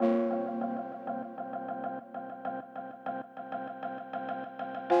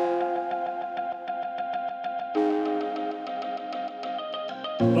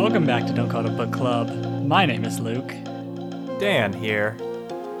Welcome back to Don't Call It a Book Club. My name is Luke. Dan here.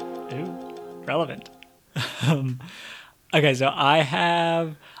 Ooh, relevant. Um, okay, so I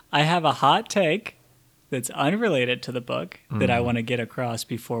have a hot take that's unrelated to the book that I want to get across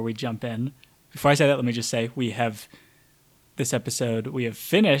before we jump in. Before I say that, let me just say we have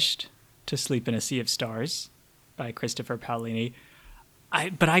finished To Sleep in a Sea of Stars by Christopher Paolini.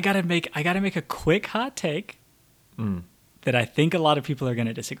 But I gotta make a quick hot take that I think a lot of people are going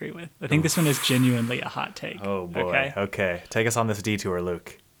to disagree with. I think this one is genuinely a hot take. Oh boy. Okay. Take us on this detour,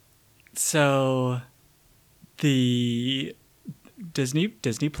 Luke. So, the Disney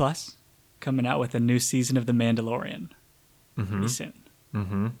Plus coming out with a new season of The Mandalorian pretty soon.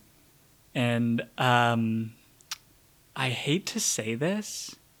 Mm-hmm. And I hate to say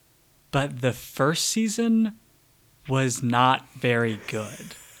this, but the first season was not very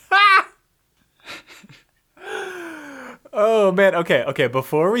good. Oh man. Okay.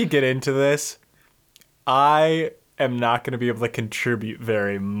 Before we get into this, I am not going to be able to contribute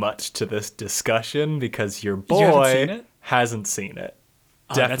very much to this discussion because your boy hasn't seen it.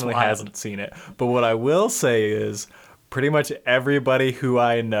 Definitely hasn't seen it. But what I will say is pretty much everybody who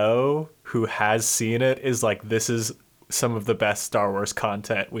I know who has seen it is like, this is some of the best Star Wars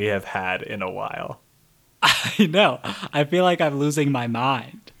content we have had in a while. I know. I feel like I'm losing my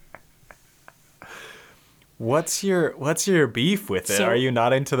mind. What's your beef with it? Are you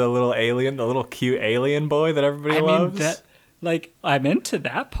not into the little cute alien boy that everybody loves? I'm into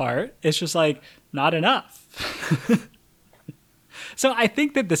that part. It's just like not enough. So I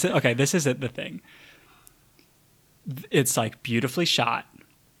think that this isn't the thing. It's like beautifully shot,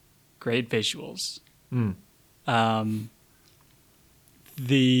 great visuals. And then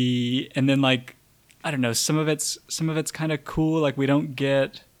like, I don't know, some of it's kind of cool. Like we don't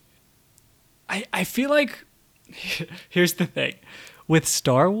get. I feel like here's the thing with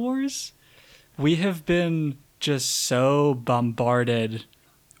Star Wars, we have been just so bombarded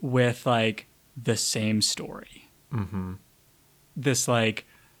with like the same story. This like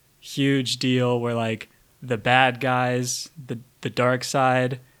huge deal where like the bad guys, the dark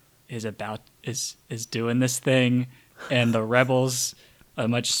side is doing this thing, and the rebels, a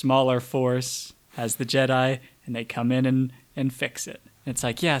much smaller force, has the Jedi, and they come in and fix it. And it's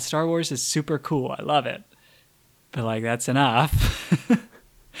like, yeah, Star Wars is super cool. I love it. But like that's enough.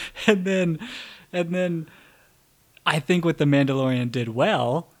 and then I think what The Mandalorian did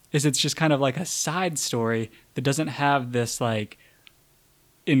well is it's just kind of like a side story that doesn't have this like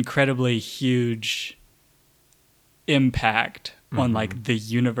incredibly huge impact on like the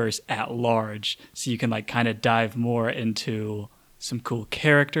universe at large. So you can like kind of dive more into some cool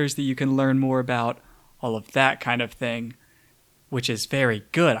characters that you can learn more about, all of that kind of thing, which is very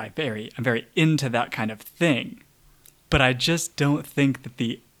good. I'm very into that kind of thing. But I just don't think that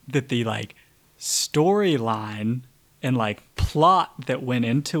the like storyline and like plot that went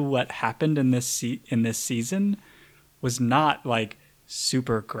into what happened in this season was not like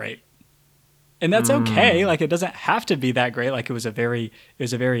super great. And that's okay. Like it doesn't have to be that great. Like it was a very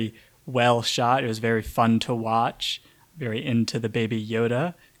well shot. It was very fun to watch. Very into the Baby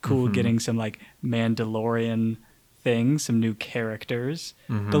Yoda. Cool getting some like Mandalorian things, some new characters.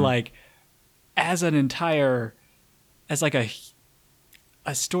 But like as like a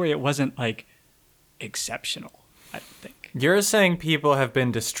story, it wasn't like exceptional, I think. You're saying people have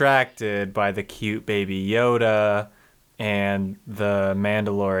been distracted by the cute Baby Yoda and the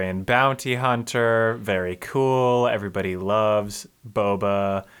Mandalorian bounty hunter. Very cool. Everybody loves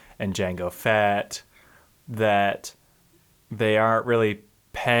Boba and Jango Fett. That they aren't really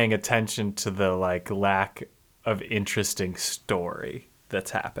paying attention to the like lack of interesting story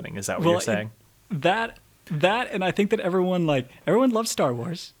that's happening. Is that what you're saying? That and I think that everyone loves Star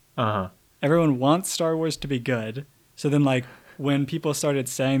Wars. Everyone wants Star Wars to be good. So then like when people started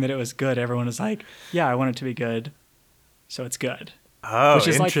saying that it was good, everyone was like, yeah, I want it to be good. So it's good. Oh, which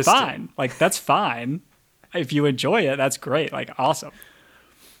is like fine. Like that's fine. If you enjoy it, that's great. Like awesome.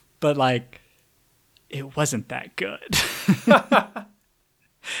 But like it wasn't that good.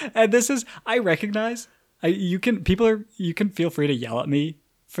 And this is, I recognize, you can feel free to yell at me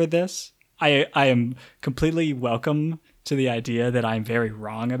for this. I am completely welcome to the idea that I'm very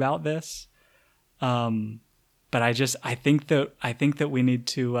wrong about this. But I think that we need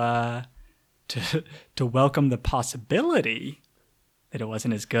to welcome the possibility that it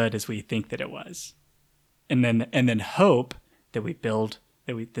wasn't as good as we think that it was. And then hope that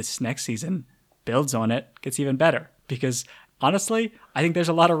this next season builds on it, gets even better. Because honestly, I think there's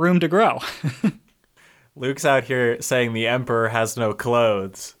a lot of room to grow. Luke's out here saying the Emperor has no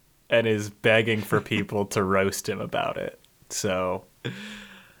clothes and is begging for people to roast him about it. So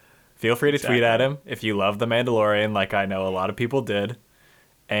Feel free to tweet at him if you love The Mandalorian, like I know a lot of people did,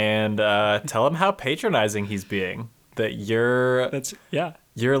 and tell him how patronizing he's being. That your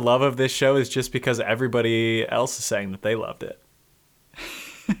love of this show is just because everybody else is saying that they loved it.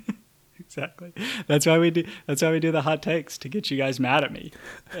 Exactly. That's why we do the hot takes, to get you guys mad at me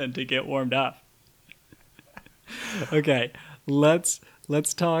and to get warmed up. Okay, let's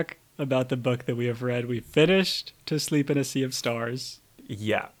talk about the book that we have read. We finished To Sleep in a Sea of Stars.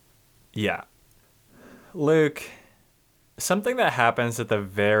 Yeah. Luke, something that happens at the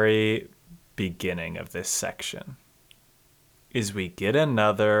very beginning of this section is we get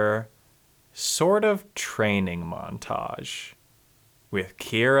another sort of training montage with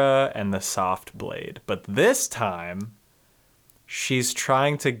Qi'ra and the soft blade. But this time, she's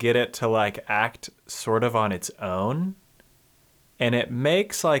trying to get it to like act sort of on its own. And it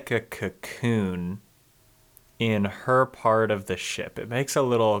makes like a cocoon in her part of the ship. It makes a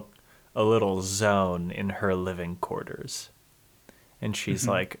little zone in her living quarters. And she's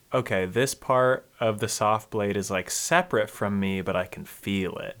like, okay, this part of the soft blade is like separate from me, but I can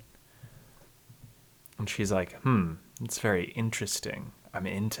feel it. And she's like, it's very interesting. I'm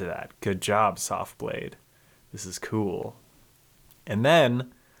into that. Good job, soft blade. This is cool. And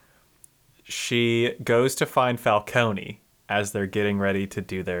then she goes to find Falcone as they're getting ready to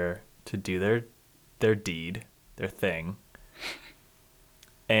do their deed, their thing.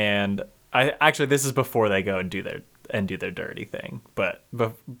 And this is before they go and do their dirty thing, but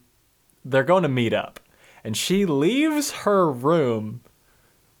they're going to meet up. And she leaves her room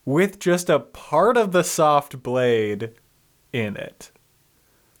with just a part of the soft blade in it.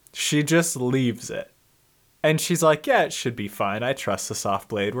 She just leaves it. And she's like, yeah, it should be fine. I trust the soft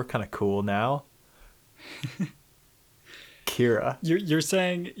blade. We're kind of cool now. Qi'ra. You're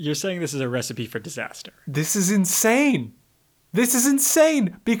saying this is a recipe for disaster. This is insane. This is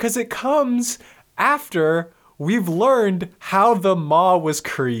insane because it comes after we've learned how the Maw was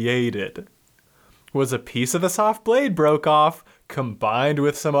created. Was a piece of the soft blade broke off, combined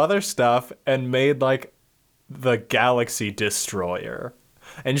with some other stuff, and made like the Galaxy Destroyer.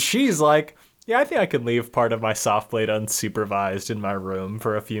 And she's like, yeah, I think I could leave part of my soft blade unsupervised in my room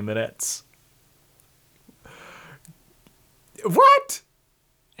for a few minutes. What?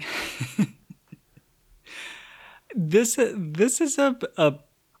 This is a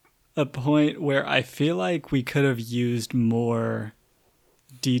point where I feel like we could have used more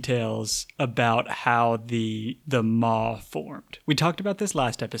details about how the Maw formed. We talked about this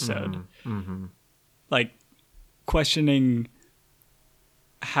last episode. Like questioning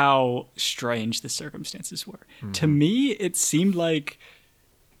how strange the circumstances were. To me, it seemed like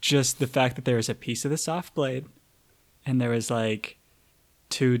just the fact that there was a piece of the soft blade and there was like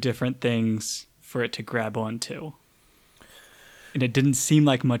two different things for it to grab onto. And it didn't seem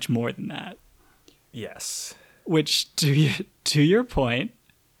like much more than that. Yes. Which, to your point,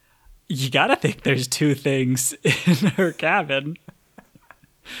 you gotta think there's two things in her cabin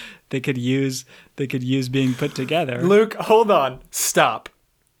they could use being put together. Luke, hold on. Stop.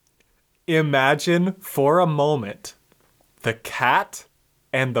 Imagine for a moment the cat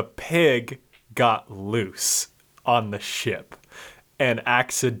and the pig got loose on the ship and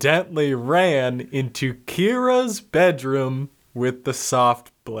accidentally ran into Qi'ra's bedroom with the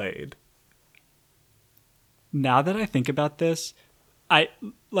soft blade. Now that I think about this, I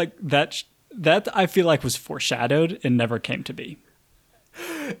like that I feel like was foreshadowed and never came to be.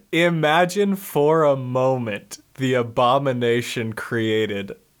 Imagine for a moment the abomination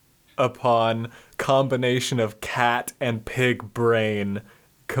created upon combination of cat and pig brain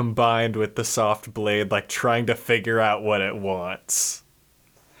combined with the soft blade, like trying to figure out what it wants.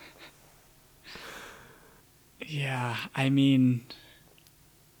 Yeah, I mean,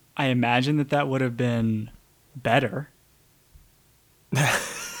 I imagine that would have been better.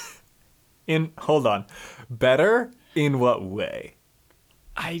 Hold on. Better in what way?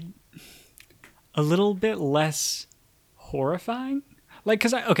 A little bit less horrifying. Like,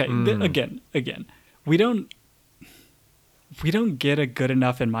 cause again, we don't get a good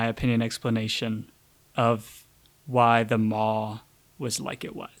enough, in my opinion, explanation of why the Maw was like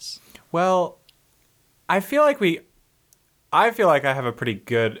it was. Well, I feel like I have a pretty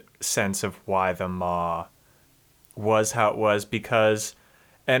good sense of why the Maw was how it was because,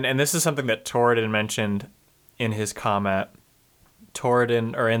 and this is something that Torridon mentioned in his comment.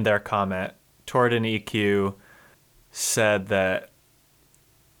 In their comment, Torridon EQ said that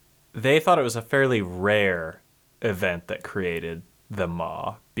they thought it was a fairly rare event that created the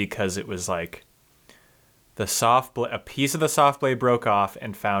Maw because it was like a piece of the soft blade broke off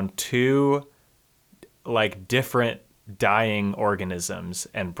and found two like different dying organisms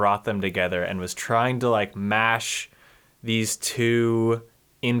and brought them together and was trying to like mash these two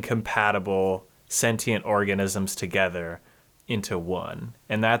incompatible sentient organisms together into one.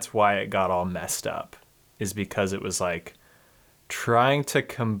 And that's why it got all messed up, is because it was like trying to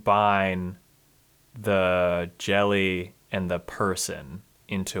combine the jelly and the person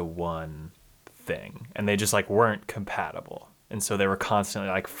into one thing. And they just like weren't compatible. And so they were constantly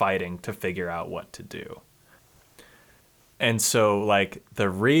like fighting to figure out what to do. And so like the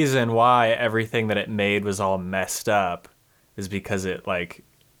reason why everything that it made was all messed up is because it like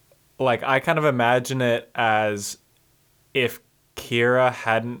I kind of imagine it as if Kira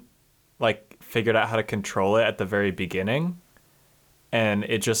hadn't like figured out how to control it at the very beginning, and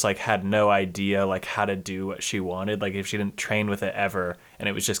it just like had no idea like how to do what she wanted, like if she didn't train with it ever, and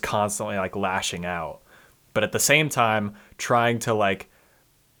it was just constantly like lashing out, but at the same time trying to like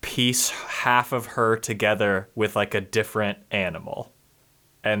piece half of her together with like a different animal.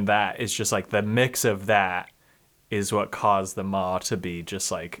 And that is just like the mix of that is what caused the Maw to be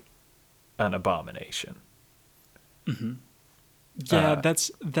just like an abomination. Mm-hmm. Yeah,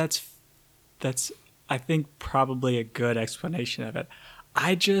 that's I think probably a good explanation of it.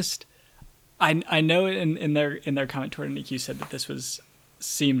 I know in their comment toward Nick, you said that this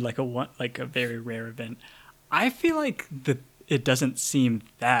seemed like a very rare event. I feel like it doesn't seem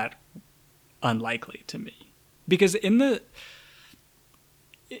that unlikely to me, because in the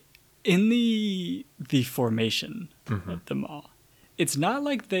formation of the Maw, it's not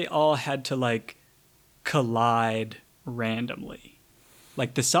like they all had to like collide randomly.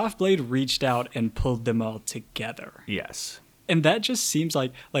 Like the soft blade reached out and pulled them all together. Yes. And that just seems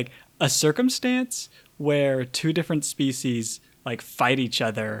like a circumstance where two different species like fight each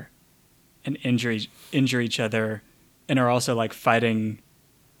other and injure each other, and are also like fighting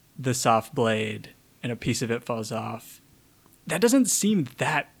the soft blade and a piece of it falls off. That doesn't seem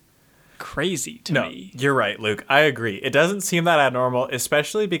that crazy to me. You're right, Luke. I agree. It doesn't seem that abnormal,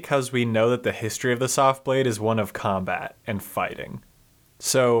 especially because we know that the history of the soft blade is one of combat and fighting.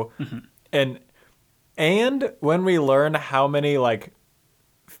 So, and when we learn how many like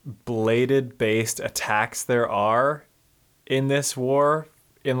bladed based attacks there are in this war,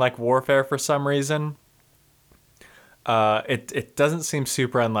 in like warfare for some reason, it doesn't seem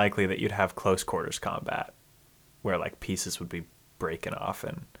super unlikely that you'd have close quarters combat where like pieces would be breaking off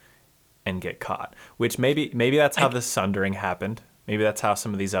and get caught, which maybe that's how the Sundering happened. Maybe that's how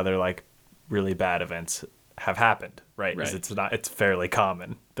some of these other like really bad events have happened, right? Right. It's fairly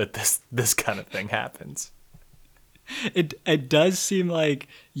common that this kind of thing happens. It does seem like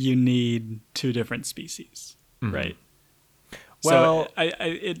you need two different species, right? Well, so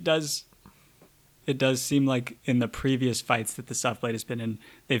it does seem like in the previous fights that the soft blade has been in,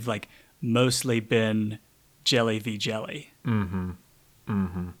 they've like mostly been jelly v jelly.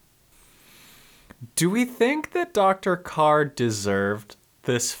 Do we think that Dr. Carr deserved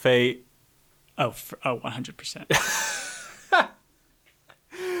this fate? Oh, 100%.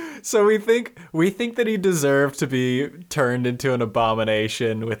 So we think that he deserved to be turned into an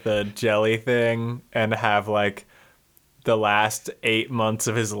abomination with a jelly thing and have like the last 8 months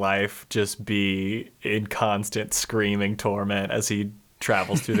of his life just be in constant screaming torment as he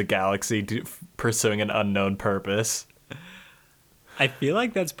travels through the galaxy pursuing an unknown purpose. I feel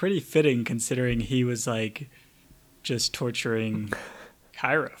like that's pretty fitting considering he was like just torturing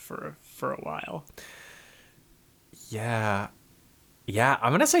Kyra for a while. Yeah,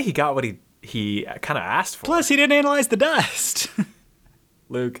 I'm gonna say he got what he kind of asked for. Plus, he didn't analyze the dust.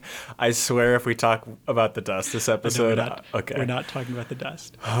 Luke, I swear if we talk about the dust this episode, we're not talking about the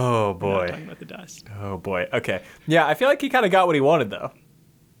dust. Oh boy, we're not talking about the dust. Oh boy. Okay. Yeah, I feel like he kind of got what he wanted though.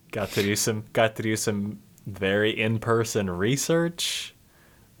 Got to do some very in-person research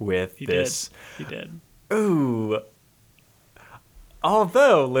with this. He did. Ooh.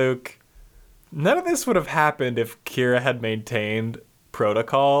 Although, Luke, none of this would have happened if Kira had maintained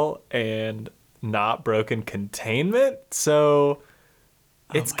protocol and not broken containment. So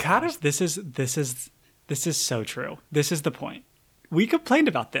it's kind of this is so true. This is the point. We complained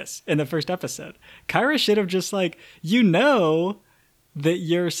about this in the first episode. Kyra should have just like, that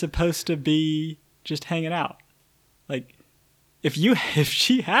you're supposed to be just hanging out. Like if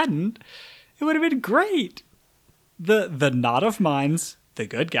she hadn't, it would have been great. The Knot of Minds, the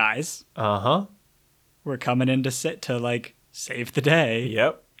good guys, were coming in to like save the day.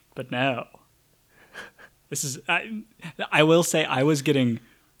 Yep. But no. This is I will say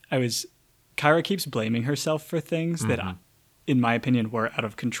Kyra keeps blaming herself for things that in my opinion were out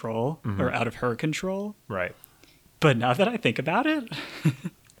of control or out of her control. Right. But now that I think about it,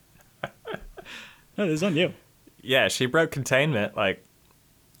 no, this is on you. Yeah, she broke containment. Like,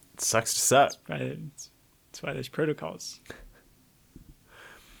 it sucks to suck. That's why there's protocols.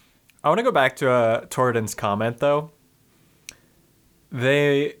 I want to go back to Torden's comment, though.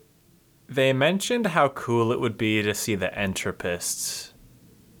 They mentioned how cool it would be to see the Entropists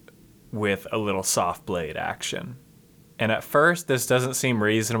with a little soft blade action. And at first, this doesn't seem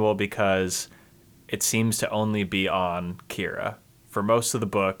reasonable because it seems to only be on Kira. For most of the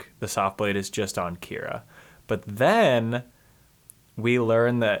book, the soft blade is just on Kira. But then we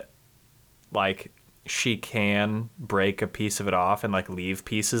learn that, like, she can break a piece of it off and, like, leave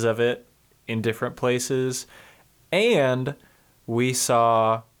pieces of it in different places. And we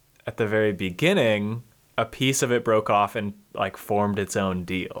saw at the very beginning a piece of it broke off and, like, formed its own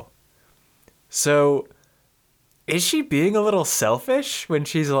deal. So is she being a little selfish when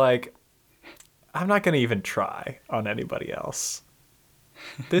she's like, I'm not going to even try on anybody else?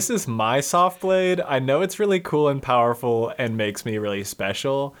 This is my soft blade. I know it's really cool and powerful and makes me really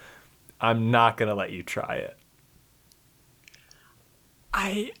special. I'm not going to let you try it.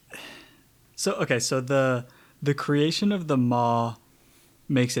 So the creation of the maw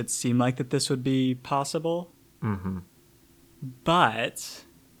makes it seem like that this would be possible. Mm-hmm. But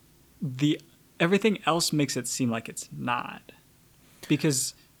everything else makes it seem like it's not.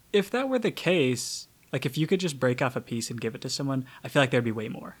 Because if that were the case, like if you could just break off a piece and give it to someone, I feel like there'd be way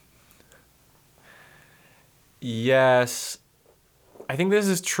more. Yes, I think this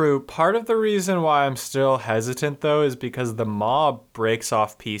is true. Part of the reason why I'm still hesitant, though, is because the maw breaks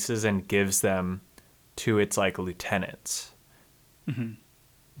off pieces and gives them to its, like, lieutenants. Mm-hmm.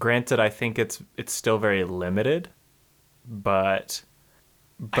 Granted, I think it's still very limited, but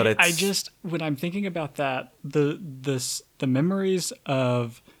it's... I just, when I'm thinking about that, the memories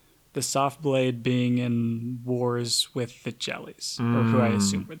of the soft blade being in wars with the jellies, or who I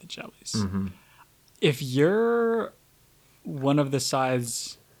assume were the jellies. Mm-hmm. If you're one of the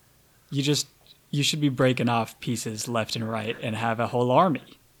sides, you should be breaking off pieces left and right and have a whole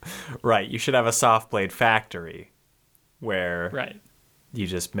army. Right, you should have a soft blade factory where you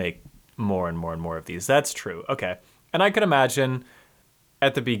just make more and more and more of these. That's true. Okay. And I could imagine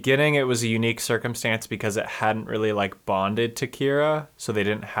at the beginning it was a unique circumstance because it hadn't really, like, bonded to Kira, so they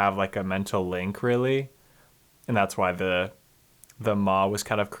didn't have, like, a mental link really. And that's why the maw was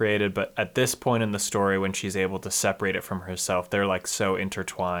kind of created. But at this point in the story, when she's able to separate it from herself, they're, like, so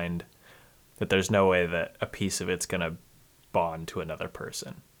intertwined that there's no way that a piece of it's going to bond to another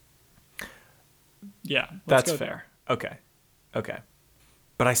person. Yeah. That's fair. Okay.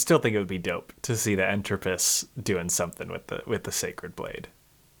 But I still think it would be dope to see the Entropists doing something with the Sacred Blade.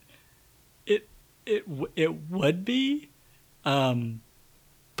 It would be,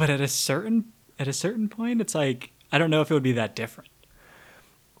 but at a certain point, it's like, I don't know if it would be that different.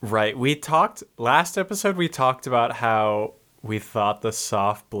 Right. Last episode, we talked about how we thought the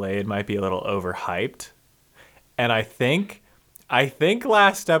soft blade might be a little overhyped. And I think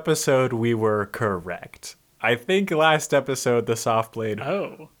last episode we were correct. I think last episode the soft blade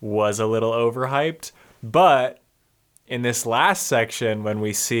was a little overhyped. But in this last section, when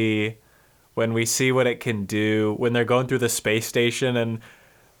we see what it can do, when they're going through the space station, and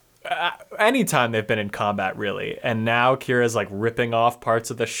anytime they've been in combat, really, and now Kira's, like, ripping off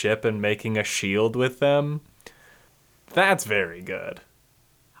parts of the ship and making a shield with them, that's very good.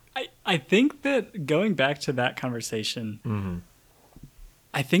 I think that going back to that conversation, mm-hmm.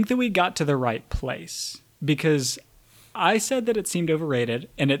 I think that we got to the right place, because I said that it seemed overrated,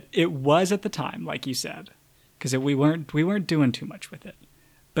 and it was at the time, like you said, because we weren't doing too much with it.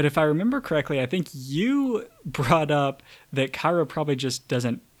 But if I remember correctly, I think you brought up that Kira probably just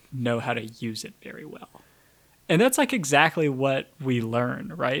doesn't know how to use it very well. And that's, like, exactly what we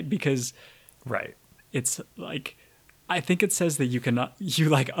learn, right? Because it's like, I think it says that you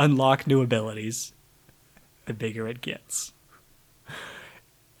like unlock new abilities the bigger it gets.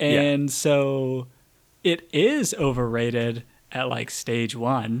 And so it is overrated at, like, stage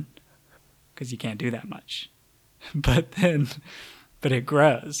 1 because you can't do that much. But it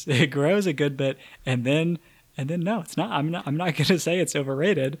grows. It grows a good bit, and then no, it's not. I'm not going to say it's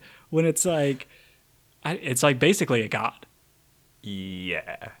overrated when it's like basically a god.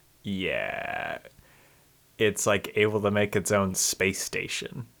 Yeah. It's, like, able to make its own space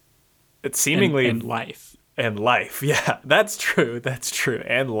station. It's seemingly and life. And life. Yeah, that's true.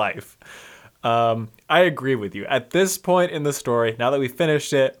 And life. I agree with you. At this point in the story, now that we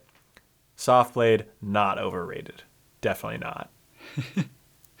finished it, Softblade, not overrated. Definitely not.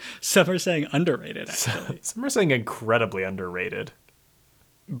 Some are saying underrated, actually. Some are saying incredibly underrated.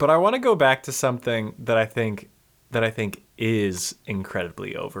 But I want to go back to something that I think is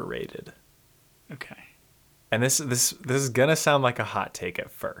incredibly overrated. Okay. and this is gonna sound like a hot take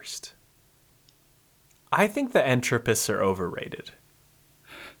at first. I think the entropists are overrated.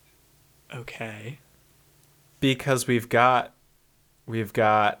 Okay. Because we've got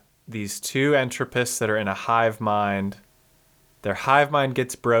these two entropists that are in a hive mind. Their hive mind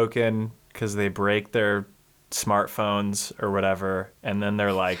gets broken because they break their smartphones or whatever, and then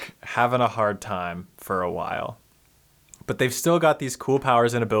they're like having a hard time for a while. But they've still got these cool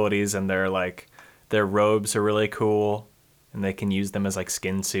powers and abilities, and they're like their robes are really cool, and they can use them as like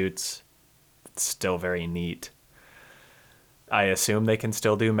skin suits. It's still very neat. I assume they can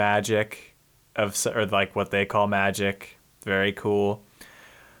still do magic or like what they call magic. Very cool.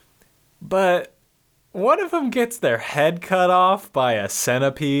 But one of them gets their head cut off by a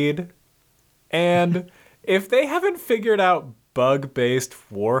centipede. And if they haven't figured out bug-based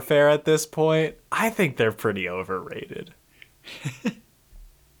warfare at this point, I think they're pretty overrated.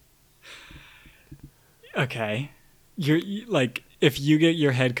 Okay. Like, if you get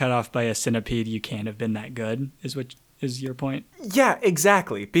your head cut off by a centipede, you can't have been that good, is your point? Yeah,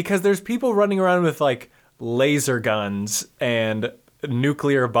 exactly. Because there's people running around with like laser guns and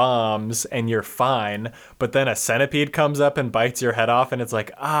nuclear bombs and you're fine, but then a centipede comes up and bites your head off and it's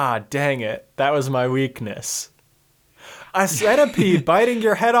like, ah, dang it, that was my weakness. A centipede biting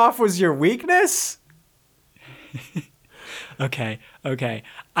your head off was your weakness? Okay.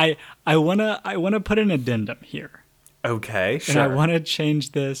 I wanna put an addendum here. Okay, sure. And I want to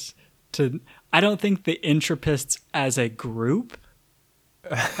change this to, I don't think the entropists as a group,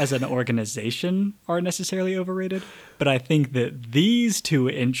 as an organization, are necessarily overrated, but I think that these two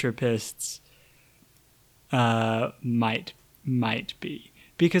entropists might be,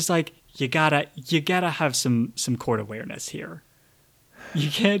 because like you gotta have some court awareness here. You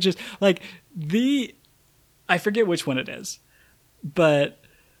can't just like I forget which one it is, but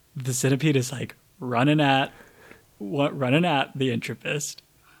the centipede is like running at the entropist,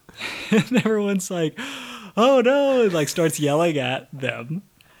 and everyone's like, oh no, and like starts yelling at them,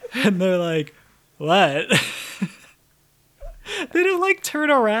 and they're like, what? They don't like turn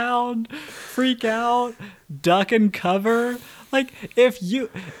around, freak out, duck and cover. Like if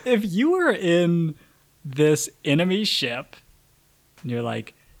you were in this enemy ship and you're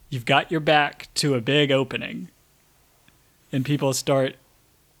like, you've got your back to a big opening and people start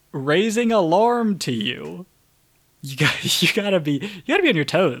raising alarm to you, you gotta be on your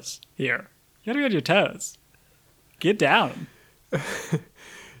toes here. You gotta be on your toes. Get down.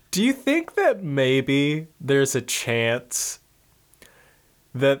 Do you think that maybe there's a chance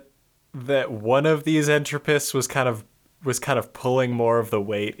that one of these entropists was kind of pulling more of the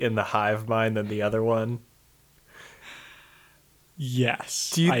weight in the hive mind than the other one?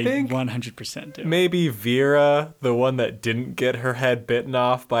 Yes. Do you think 100% do? Maybe Vera, the one that didn't get her head bitten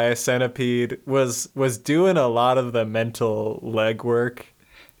off by a centipede, was doing a lot of the mental legwork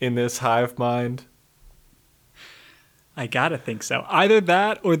in this hive mind? I gotta think so. Either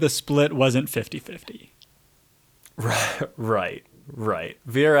that or the split wasn't 50-50. Right.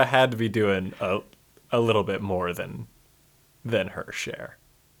 Vera had to be doing a little bit more than her share.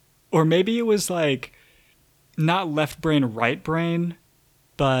 Or maybe it was like not left brain, right brain,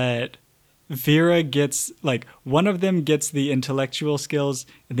 but Vera gets like one of them gets the intellectual skills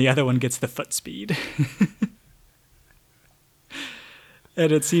and the other one gets the foot speed.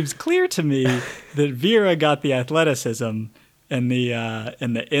 And it seems clear to me that Vera got the athleticism and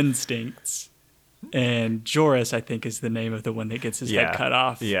the instincts, and Joris, I think, is the name of the one that gets his head cut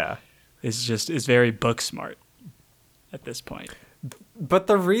off. Yeah, is very book smart at this point. But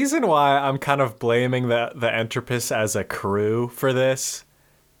the reason why I'm kind of blaming the entropists as a crew for this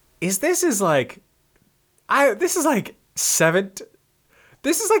is like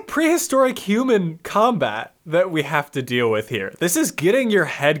prehistoric human combat that we have to deal with here. This is getting your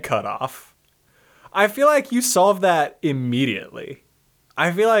head cut off. I feel like you solve that immediately.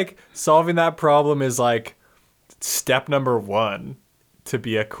 I feel like solving that problem is like step number 1 to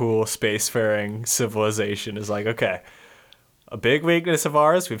be a cool spacefaring civilization is like, okay, a big weakness of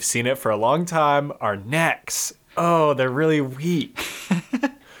ours, we've seen it for a long time, our necks. Oh, they're really weak.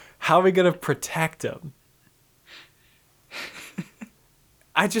 How are we going to protect them?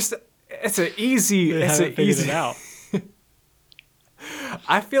 It's an easy out.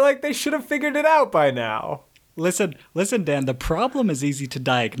 I feel like they should have figured it out by now. Listen, Dan, the problem is easy to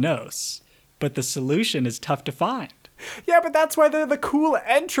diagnose, but the solution is tough to find. Yeah, but that's why they're the cool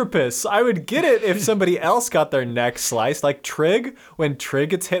entropists. I would get it if somebody else got their neck sliced, like Trig. When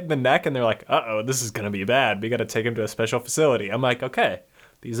Trig gets hit in the neck and they're like, uh-oh, this is going to be bad. We got to take him to a special facility. I'm like, okay,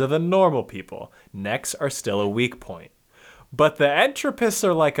 these are the normal people. Necks are still a weak point. But the Entropists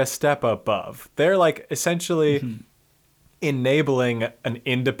are like a step above. They're like essentially enabling an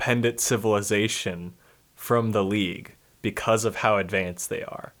independent civilization from the League because of how advanced they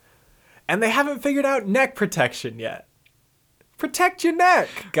are. And they haven't figured out neck protection yet. Protect your neck,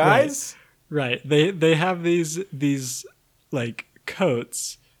 guys. Right. They have these like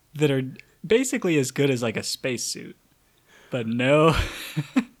coats that are basically as good as like a spacesuit. But no,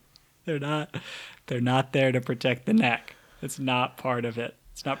 they're not there to protect the neck. It's not part of it.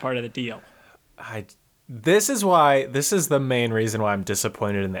 It's not part of the deal. This is the main reason why I'm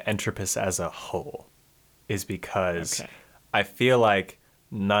disappointed in the Entropists as a whole, is because I feel like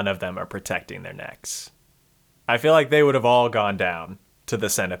none of them are protecting their necks. I feel like they would have all gone down to the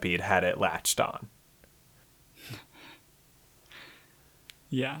centipede had it latched on.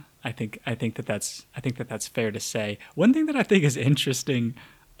 Yeah, I think that's fair to say. One thing that I think is interesting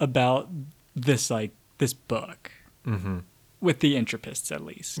about this book, with the Entropists at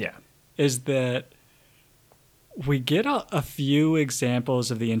least, is that we get a few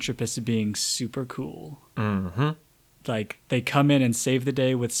examples of the Entropists being super cool. Mm-hmm. Like they come in and save the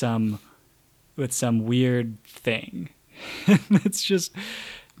day with some weird thing. It's just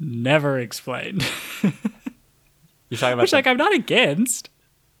never explained. You're talking about which I'm not against.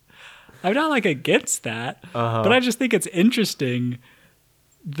 I'm not like against that, but I just think it's interesting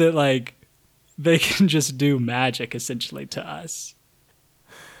that like they can just do magic essentially to us.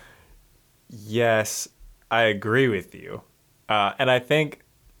 Yes, I agree with you, and I think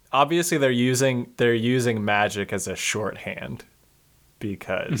obviously they're using magic as a shorthand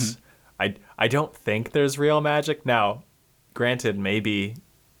because I don't think there's real magic now. Granted, maybe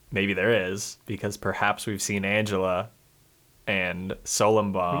there is, because perhaps we've seen Angela and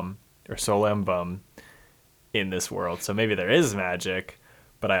Solembum in this world, so maybe there is magic,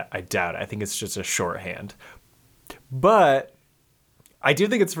 but I doubt it. I think it's just a shorthand. But I do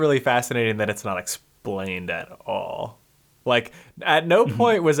think it's really fascinating that it's not explained at all. Like, at no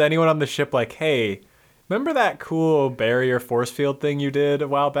point was anyone on the ship like, hey, remember that cool barrier force field thing you did a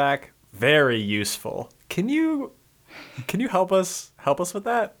while back? Very useful. Can you help us with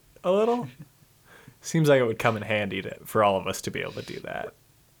that a little? Seems like it would come in handy for all of us to be able to do that.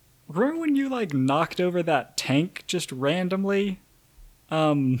 Remember when you like knocked over that tank just randomly?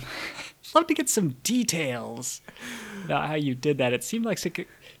 Love to get some details about how you did that. It seems like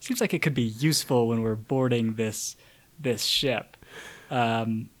it could be useful when we're boarding this ship. But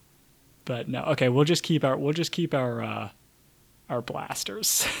no, okay, we'll just keep our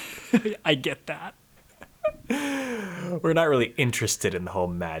blasters. I get that. We're not really interested in the whole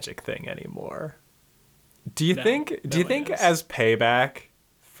magic thing anymore. Do you think as payback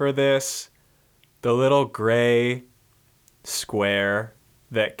for this, the little gray square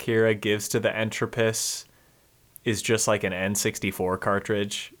that Kira gives to the Entropists is just like an N64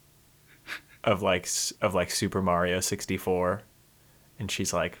 cartridge of like Super Mario 64, and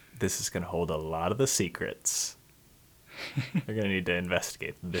she's like, this is going to hold a lot of the secrets. They're going to need to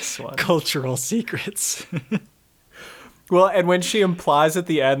investigate this one. Cultural secrets. Well, and when she implies at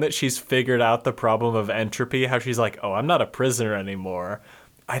the end that she's figured out the problem of entropy, how she's like, oh, I'm not a prisoner anymore.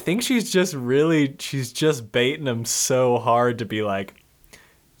 I think she's just baiting him so hard to be like,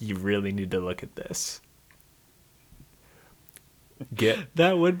 you really need to look at this.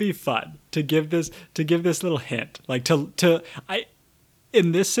 That would be fun to give this little hint. Like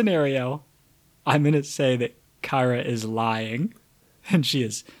in this scenario, I'm going to say that Kyra is lying and she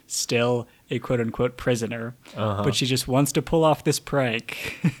is still a quote-unquote prisoner, but she just wants to pull off this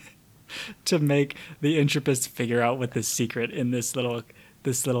prank to make the Entropists figure out what this secret in this little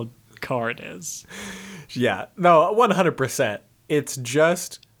card is. Yeah, no, 100%. It's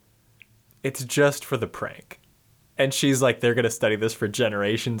just for the prank. And she's like, they're going to study this for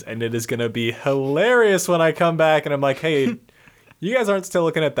generations, and it is going to be hilarious when I come back. And I'm like, hey, you guys aren't still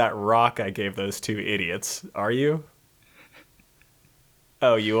looking at that rock I gave those two idiots, are you?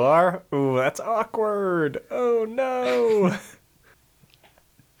 Oh, you are? Ooh, that's awkward. Oh, no.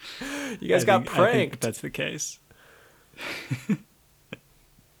 You guys got pranked. I think that's the case.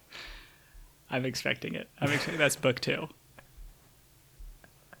 I'm expecting it. That's book 2.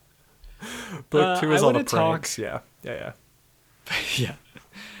 Book 2 is all the pranks. Yeah. Yeah.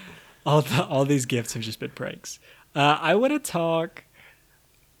 All these gifts have just been pranks. I want to talk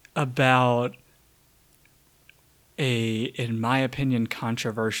about in my opinion,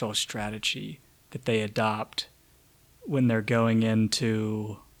 controversial strategy that they adopt when they're going in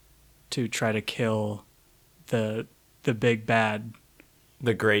to try to kill the big bad,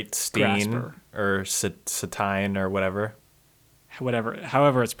 the Great Steen Grasper. Or Satine or whatever.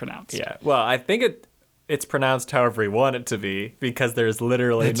 However it's pronounced. Yeah. Well, I think it's pronounced however you want it to be because there's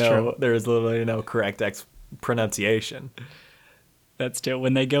literally no correct pronunciation. That's true.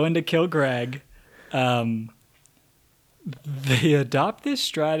 When they go in to kill Greg, they adopt this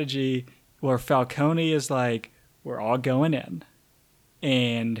strategy where Falcone is like, we're all going in.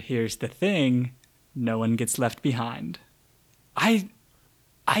 And here's the thing, no one gets left behind. I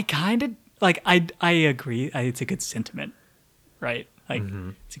kind of, like, I agree. It's a good sentiment, right? Like,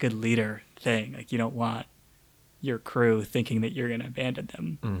 It's a good leader thing. Like, you don't want your crew thinking that you're going to abandon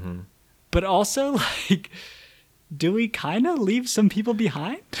them. Mm-hmm. But also, like, do we kind of leave some people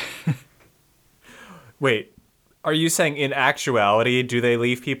behind? Wait, are you saying in actuality, do they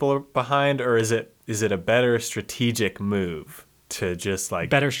leave people behind, or is it a better strategic move to just like...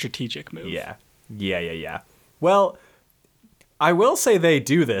 Better strategic move. Yeah. Well, I will say they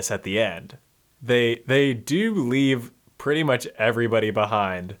do this at the end. They do leave pretty much everybody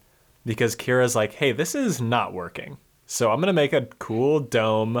behind because Kira's like, hey, this is not working. So I'm going to make a cool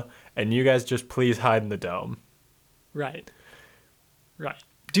dome and you guys just please hide in the dome. Right.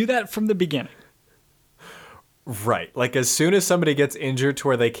 Do that from the beginning. Right. Like as soon as somebody gets injured to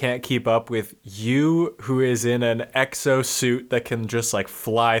where they can't keep up with you, who is in an exosuit that can just like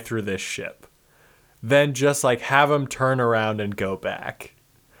fly through this ship, then just like have them turn around and go back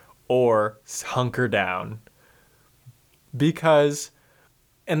or hunker down. Because,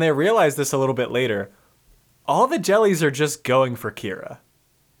 and they realize this a little bit later, all the jellies are just going for Kira.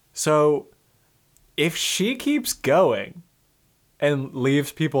 So if she keeps going and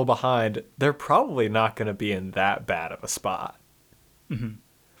leaves people behind, they're probably not going to be in that bad of a spot. Mm-hmm.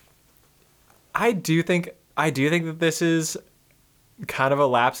 I do think that this is kind of a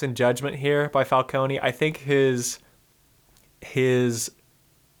lapse in judgment here by Falcone. I think his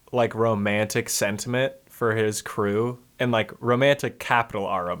like romantic sentiment for his crew, and like romantic, capital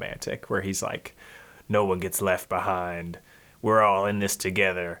R romantic, where he's like, no one gets left behind, we're all in this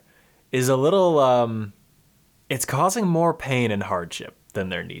together, is a little it's causing more pain and hardship than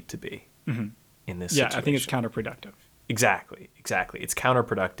there need to be in this situation. I think it's counterproductive. Exactly. It's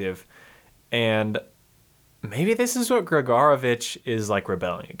counterproductive. And maybe this is what Gregorovich is like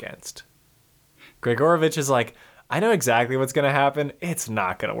rebelling against. Gregorovich is like, I know exactly what's going to happen. It's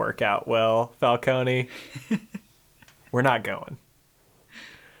not going to work out well, Falcone. We're not going.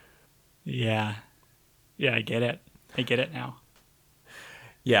 Yeah, I get it. I get it now.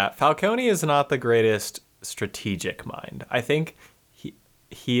 Yeah, Falcone is not the greatest strategic mind. I think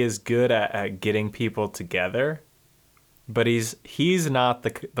he is good at getting people together, but he's not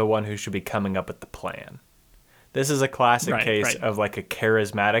the one who should be coming up with the plan. This is a classic case of like a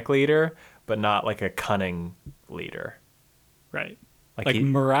charismatic leader, but not like a cunning leader. Right. Like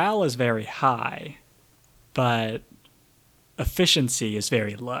morale is very high, but efficiency is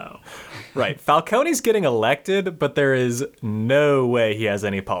very low. Right. Falcone's getting elected, but there is no way he has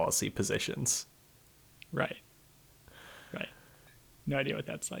any policy positions. Right. No idea what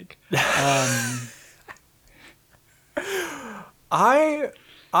that's like. I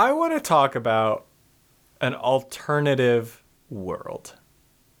want to talk about an alternative world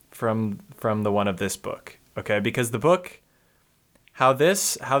from the one of this book, okay? Because the book, how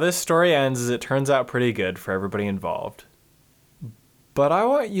this story ends is it turns out pretty good for everybody involved. But I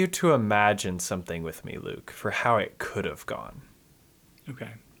want you to imagine something with me, Luke, for how it could have gone.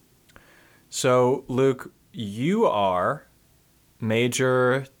 Okay. So, Luke, you are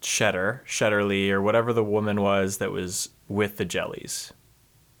Major Shetterly, or whatever the woman was that was with the jellies.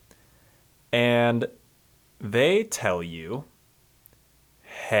 And they tell you,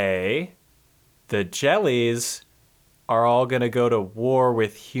 hey, the jellies are all going to go to war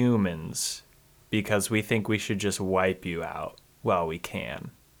with humans because we think we should just wipe you out while we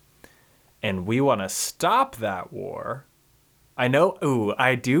can. And we want to stop that war. I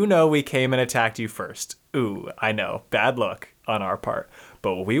do know we came and attacked you first. I know. Bad luck on our part.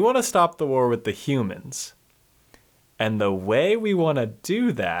 But we want to stop the war with the humans. And the way we want to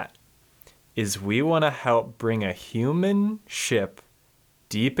do that is we want to help bring a human ship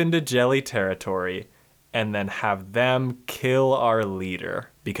deep into jelly territory and then have them kill our leader.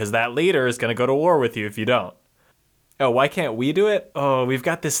 Because that leader is going to go to war with you if you don't. Oh, why can't we do it? Oh, we've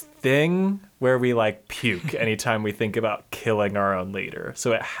got this thing where we like puke anytime we think about killing our own leader.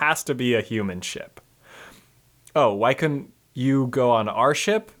 So it has to be a human ship. Oh, why couldn't you go on our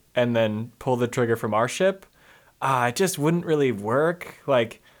ship and then pull the trigger from our ship? It just wouldn't really work.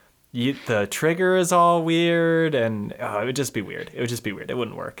 Like, the trigger is all weird and it would just be weird. It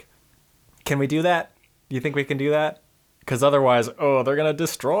wouldn't work. Can we do that? Do you think we can do that? Because otherwise, they're going to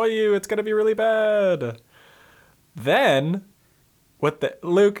destroy you. It's going to be really bad. Then,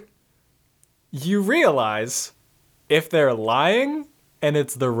 Luke, you realize if they're lying and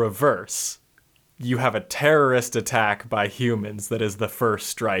it's the reverse, you have a terrorist attack by humans that is the first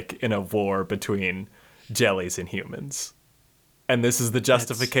strike in a war between jellies and humans. And this is the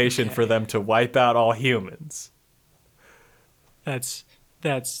justification for them to wipe out all humans. That's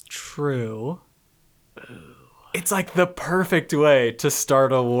true. It's like the perfect way to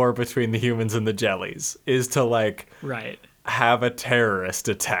start a war between the humans and the jellies is to like Right. have a terrorist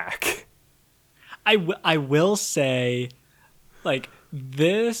attack. I will say, like,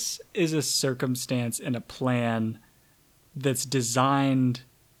 this is a circumstance and a plan that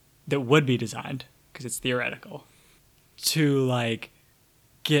would be designed, because it's theoretical, to, like,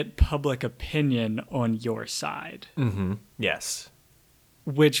 get public opinion on your side. Mm-hmm. Yes.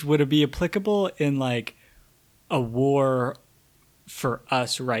 Which would be applicable in, like, a war for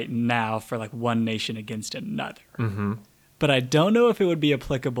us right now for, like, one nation against another. Mm-hmm. But I don't know if it would be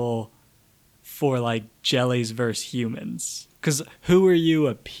applicable for like jellies versus humans, because who are you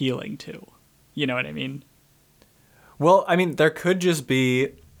appealing to? You know what I mean? Well, I mean, there could just be,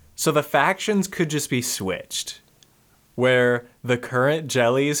 so the factions could just be switched, where the current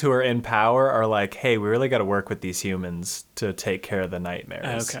jellies who are in power are like, hey, we really got to work with these humans to take care of the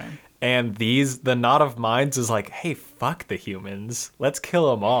nightmares. Okay. And the Knot of Minds is like, hey, fuck the humans, let's kill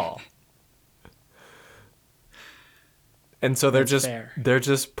them all. And so they're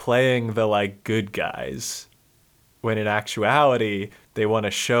just playing the like good guys, when in actuality they want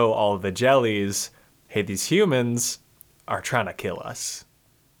to show all the jellies, hey, these humans are trying to kill us.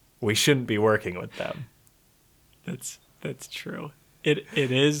 We shouldn't be working with them. That's true. It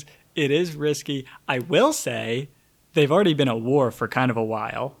is risky. I will say they've already been at war for kind of a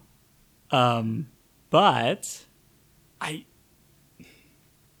while. But I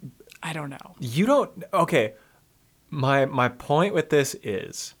don't know. You don't okay. My point with this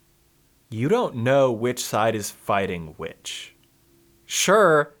is, you don't know which side is fighting which.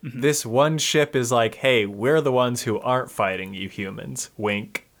 Sure, This one ship is like, hey, we're the ones who aren't fighting you humans,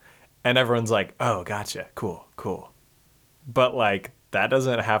 wink. And everyone's like, oh, gotcha, cool. But, like, that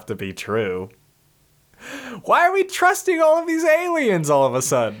doesn't have to be true. Why are we trusting all of these aliens all of a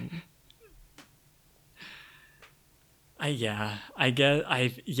sudden? I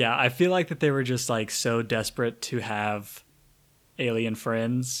feel like that they were just like so desperate to have alien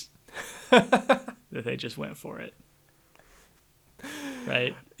friends that they just went for it.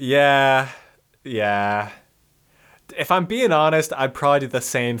 Right? Yeah. If I'm being honest, I'd probably do the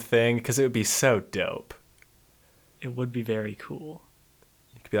same thing because it would be so dope. It would be very cool.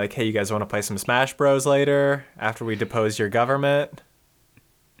 You could be like, hey, you guys want to play some Smash Bros later after we depose your government?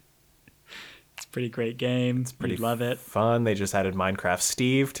 It's a pretty great game. Pretty love it. Fun. They just added Minecraft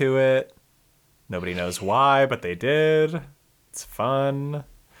Steve to it. Nobody knows why, but they did. It's fun.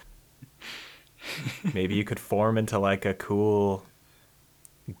 Maybe you could form into like a cool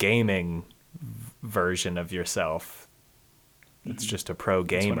gaming version of yourself. It's just a pro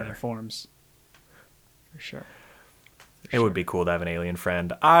gamer. That's one of the forms. For sure. It would be cool to have an alien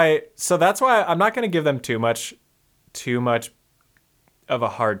friend. So that's why I'm not going to give them too much of a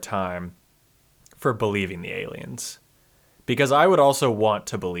hard time for believing the aliens, because I would also want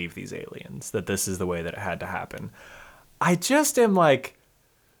to believe these aliens, that this is the way that it had to happen. I just am like,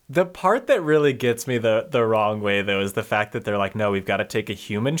 the part that really gets me the wrong way though is the fact that they're like, no, we've got to take a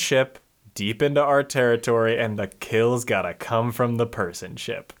human ship deep into our territory and the kills gotta come from the person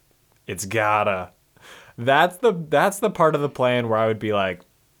ship. It's gotta. That's the part of the plan where I would be like,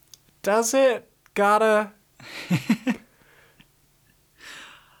 does it gotta?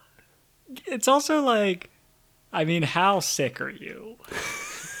 It's also like, I mean, how sick are you?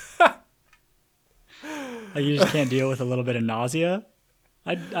 Like, you just can't deal with a little bit of nausea?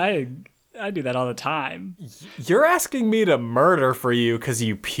 I do that all the time. You're asking me to murder for you because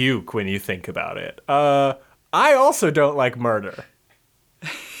you puke when you think about it. I also don't like murder.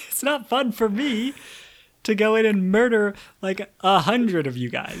 It's not fun for me to go in and murder like 100 of you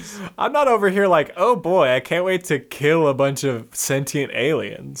guys. I'm not over here like, oh boy, I can't wait to kill a bunch of sentient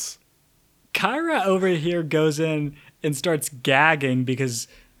aliens. Kyra over here goes in and starts gagging because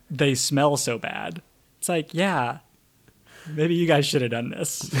they smell so bad. It's like, yeah, maybe you guys should have done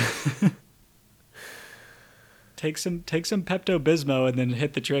this. Take some Pepto-Bismol and then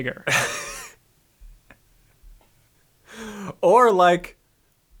hit the trigger. Or like,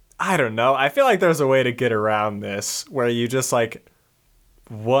 I don't know. I feel like there's a way to get around this where you just like,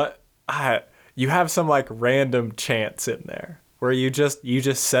 you have some like random chance in there where you just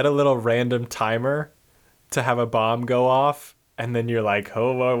set a little random timer to have a bomb go off, and then you're like,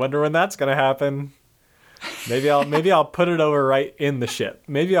 oh, I wonder when that's gonna happen. Maybe I'll put it over right in the ship.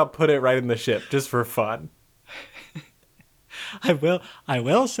 Maybe I'll put it right in the ship just for fun. I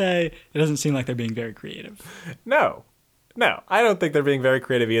will say it doesn't seem like they're being very creative. No, I don't think they're being very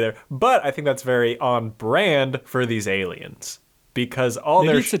creative either. But I think that's very on brand for these aliens because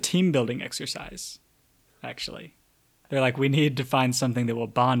Maybe it's a team building exercise. Actually, they're like, we need to find something that will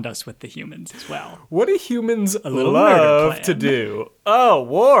bond us with the humans as well. What do humans little murder love plan. to do? Oh,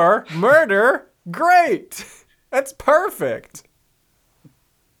 war, murder, great. That's perfect.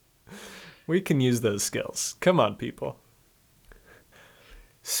 We can use those skills. Come on, people.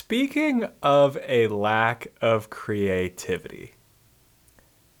 Speaking of a lack of creativity,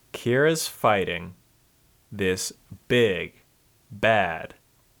 Kira's fighting this big, bad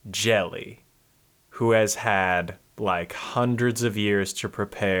jelly who has had like hundreds of years to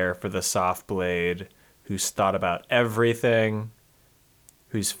prepare for the soft blade, who's thought about everything,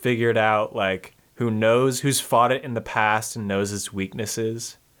 who's figured out like who's fought it in the past and knows its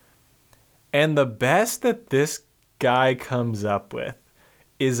weaknesses. And the best that this guy comes up with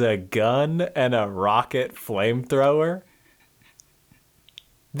is a gun and a rocket flamethrower.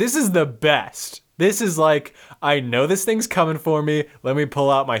 This is the best. This is like, I know this thing's coming for me. Let me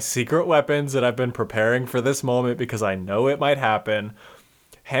pull out my secret weapons that I've been preparing for this moment because I know it might happen.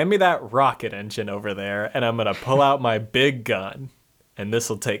 Hand me that rocket engine over there, and I'm going to pull out my big gun, and this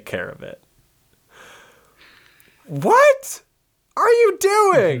will take care of it. What are you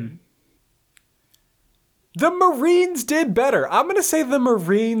doing? Mm-hmm. The Marines did better. I'm going to say the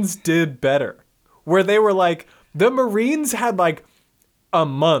Marines did better. Where they were like, the Marines had like a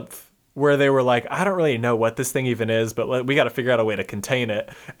month where they were like, I don't really know what this thing even is, but we got to figure out a way to contain it.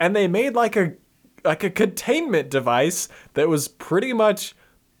 And they made like a containment device that was pretty much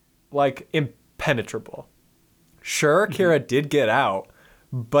like impenetrable. Sure, Kira did get out,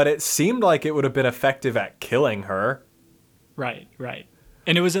 but it seemed like it would have been effective at killing her. Right.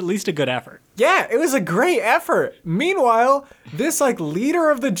 And it was at least a good effort. Yeah, it was a great effort. Meanwhile, this like leader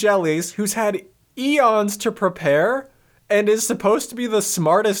of the jellies who's had eons to prepare and is supposed to be the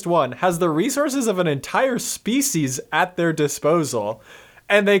smartest one has the resources of an entire species at their disposal,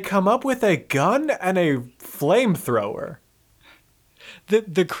 and they come up with a gun and a flamethrower.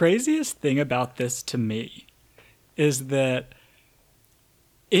 The craziest thing about this to me is that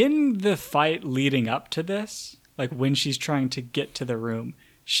in the fight leading up to this, like when she's trying to get to the room,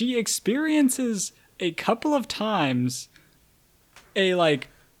 she experiences a couple of times a like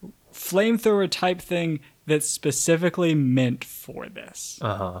flamethrower type thing that's specifically meant for this.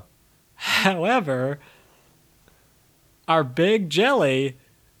 Uh-huh. However, our big jelly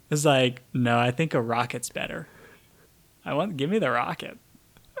is like, no, I think a rocket's better. Give me the rocket.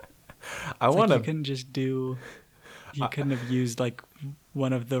 You couldn't just do. You couldn't have used like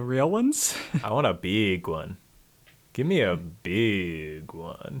one of the real ones. I want a big one. Give me a big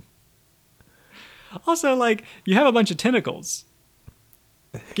one. Also, like, you have a bunch of tentacles.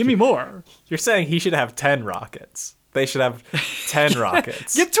 Give me more. You're saying he should have 10 rockets. They should have 10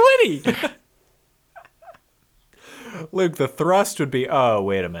 rockets. Get 20! Luke, the thrust would be, oh,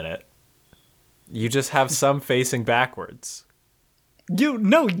 wait a minute. You just have some facing backwards.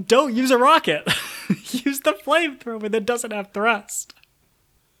 No, don't use a rocket. Use the flamethrower that doesn't have thrust.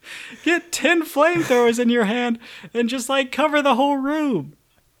 Get 10 flamethrowers in your hand and just like cover the whole room.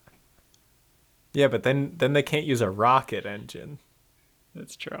 Yeah, but then they can't use a rocket engine.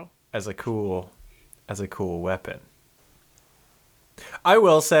 That's true. As a cool weapon. I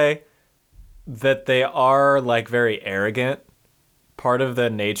will say that they are like very arrogant. Part of the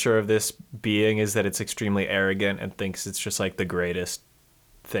nature of this being is that it's extremely arrogant and thinks it's just like the greatest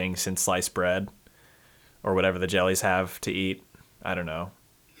thing since sliced bread or whatever the jellies have to eat. I don't know.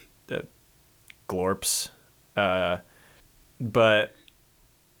 The glorps. But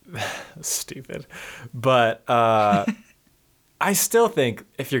stupid. But I still think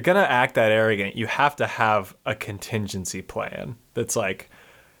if you're going to act that arrogant, you have to have a contingency plan that's like,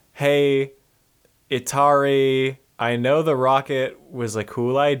 hey, Itari, I know the rocket was a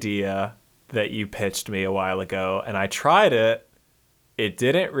cool idea that you pitched me a while ago, and I tried it. It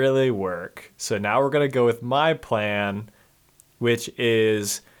didn't really work. So now we're going to go with my plan, which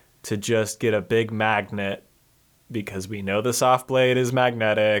is to just get a big magnet because we know the soft blade is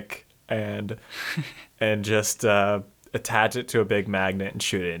magnetic and just attach it to a big magnet and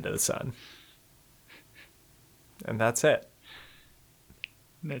shoot it into the sun. And that's it.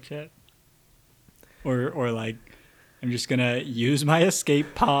 That's it. Or like, I'm just going to use my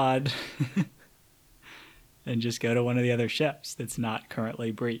escape pod and just go to one of the other ships that's not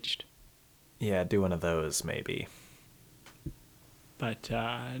currently breached. Yeah, do one of those maybe. But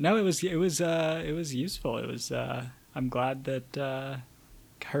no, it was useful. It was. I'm glad that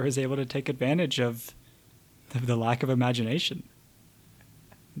Kyra was able to take advantage of the lack of imagination.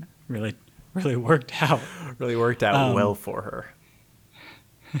 Really, really worked out. Really worked out well for her.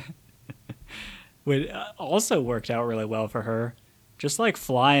 What also worked out really well for her, just like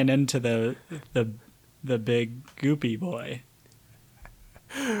flying into the big goopy boy.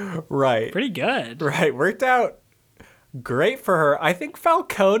 Right. Pretty good. Right. Worked out great for her. I think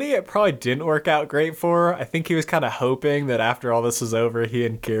Falcone, it probably didn't work out great for her. I think he was kind of hoping that after all this was over, he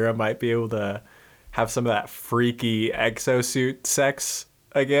and Kira might be able to have some of that freaky exosuit sex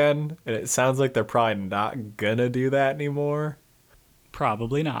again. And it sounds like they're probably not gonna do that anymore.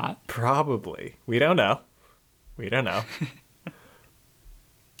 Probably not. Probably. We don't know.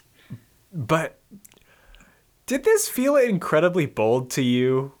 But did this feel incredibly bold to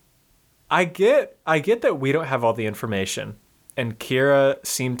you? I get that we don't have all the information, and Kira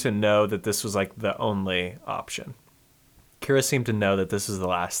seemed to know that this was like the only option. Kira seemed to know that this was the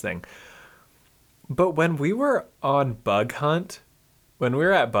last thing. But when we were on Bug Hunt, when we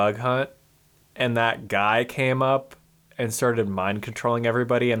were at Bug Hunt, and that guy came up and started mind controlling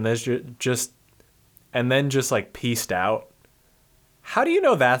everybody, and then just like pieced out. How do you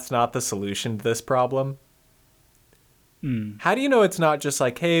know that's not the solution to this problem? How do you know it's not just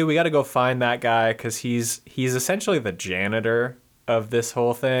like, hey, we got to go find that guy because he's essentially the janitor of this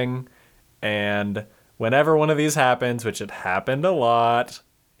whole thing, and whenever one of these happens, which it happened a lot,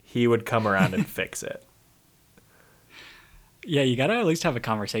 he would come around and fix it. Yeah, you got to at least have a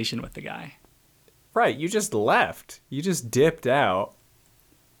conversation with the guy. Right, you just left. You just dipped out.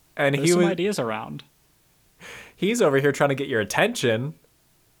 And There's some ideas around. He's over here trying to get your attention,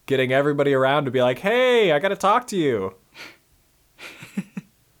 getting everybody around to be like, hey, I got to talk to you.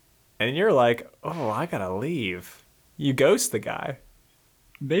 And you're like, oh, I got to leave. You ghost the guy.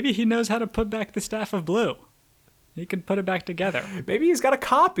 Maybe he knows how to put back the Staff of Blue. He can put it back together. Maybe he's got a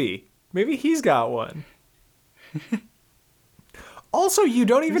copy. Maybe he's got one. Also, you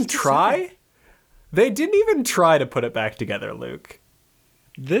don't even try? They didn't even try to put it back together, Luke.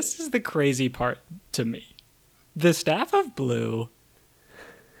 This is the crazy part to me. The Staff of Blue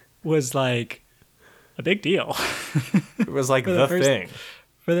was like a big deal. It was like the thing.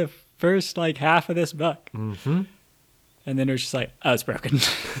 For the first like half of this book. Mm-hmm. And then it was just like, oh, it's broken.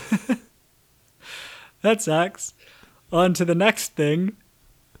 That sucks. On to the next thing.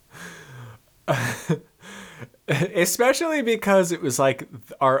 Especially because it was like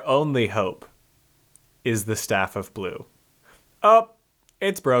our only hope is the Staff of Blue. Oh,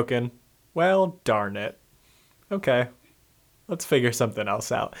 it's broken. Well, darn it. Okay, let's figure something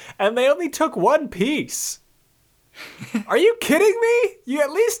else out. And they only took one piece. Are you kidding me? You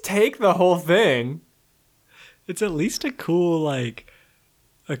at least take the whole thing. It's at least a cool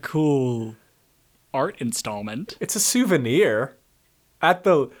art installment. It's a souvenir. At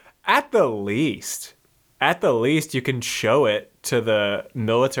the least. At the least, you can show it to the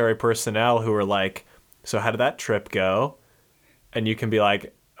military personnel who are like, so how did that trip go? And you can be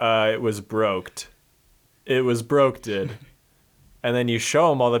like, it was broked. It was broked. And then you show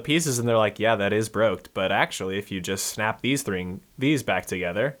them all the pieces and they're like, yeah, that is broked. But actually, if you just snap these back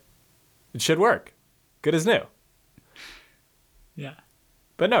together, it should work. Good as new. Yeah.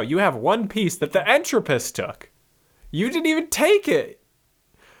 But no, you have one piece that the Entropist took. You didn't even take it.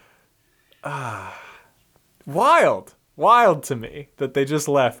 Wild. Wild to me that they just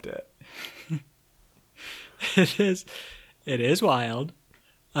left it. It is wild.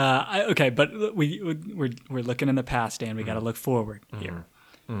 Okay, but we're looking in the past, Dan. We got to look forward here.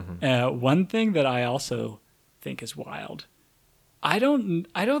 Mm-hmm. One thing that I also think is wild. I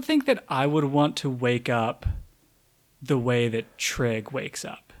don't think that I would want to wake up the way that Trig wakes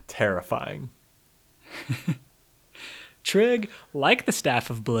up. Terrifying. Trig, like the Staff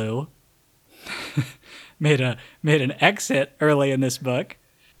of Blue, made an exit early in this book,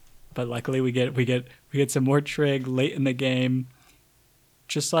 but luckily we get some more Trig late in the game.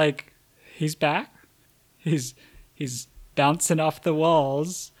 Just like he's back, he's bouncing off the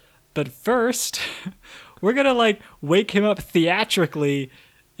walls, but first we're gonna like wake him up theatrically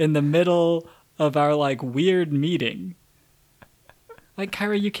in the middle of our like weird meeting. Like,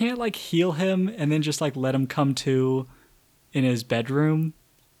 Kyra, you can't like heal him and then just like let him come to in his bedroom.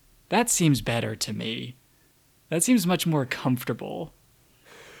 That seems better to me. That seems much more comfortable.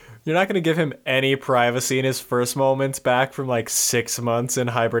 You're not going to give him any privacy in his first moments back from like 6 months in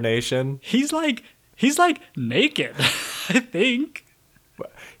hibernation. He's like naked, I think.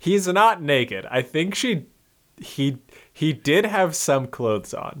 He's not naked. I think he did have some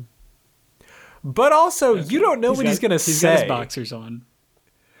clothes on. But also, you don't know what he's going to say. He's got his boxers on.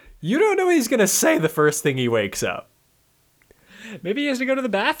 You don't know what he's going to say the first thing he wakes up. Maybe he has to go to the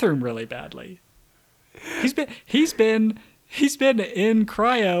bathroom really badly. He's been in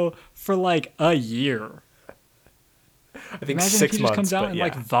cryo for like a year. I think Imagine 6 if he months. just comes out but and yeah.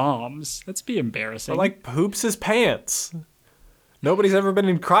 like voms. That'd be embarrassing. Or like poops his pants. Nobody's ever been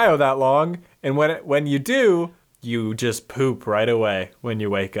in cryo that long, and when you do, you just poop right away when you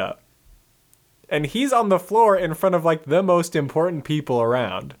wake up. And he's on the floor in front of like the most important people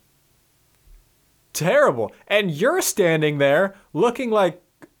around. Terrible. And you're standing there looking like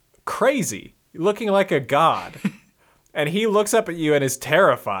crazy, looking like a god. And he looks up at you and is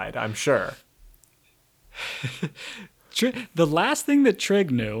terrified, I'm sure. The last thing that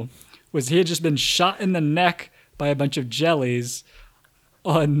Trig knew was he had just been shot in the neck by a bunch of jellies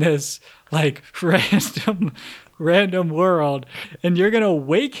on this like random world, and you're gonna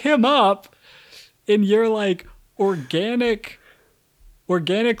wake him up in your like organically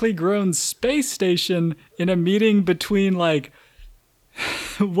grown space station in a meeting between like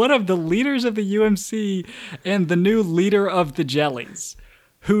one of the leaders of the UMC and the new leader of the jellies,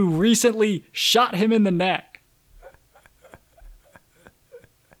 who recently shot him in the neck.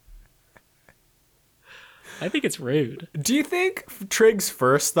 I think it's rude. Do you think Trig's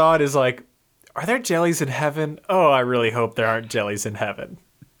first thought is like, are there jellies in heaven? Oh, I really hope there aren't jellies in heaven.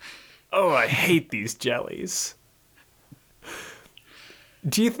 Oh, I hate these jellies.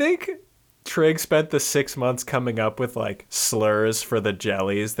 Do you think Trig spent the 6 months coming up with like slurs for the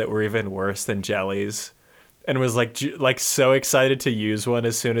jellies that were even worse than jellies, and was like so excited to use one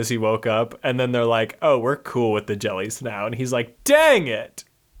as soon as he woke up, and then they're like, oh, we're cool with the jellies now, and he's like, dang it.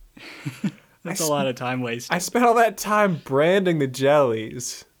 That's a lot of time wasted. I spent all that time branding the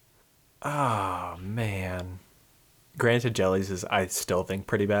jellies. Oh, man. Granted, jellies is, I still think,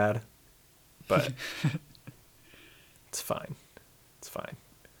 pretty bad. But it's fine. It's fine.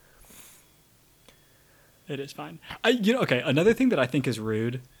 It is fine. Okay, another thing that I think is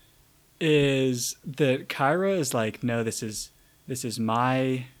rude is that Kyra is like, no, this is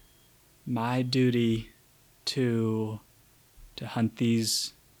my duty to hunt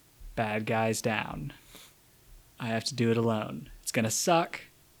these bad guys down. I have to do it alone. It's gonna suck.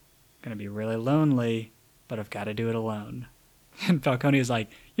 Gonna be really lonely, but I've got to do it alone. And Falcone is like,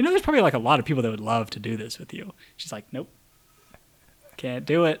 there's probably like a lot of people that would love to do this with you. She's like, nope, can't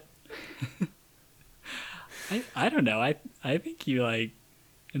do it. I don't know. I think you like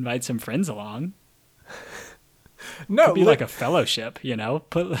invite some friends along. No, could be like a fellowship.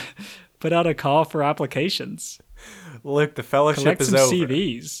 Put out a call for applications. Look, the fellowship Collect is some over.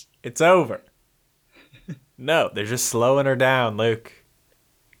 CVs. It's over. No, they're just slowing her down, Luke.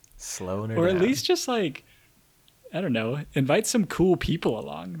 Slowing her down. Or at least just like, I don't know, invite some cool people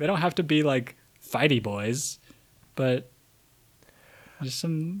along. They don't have to be like fighty boys, but just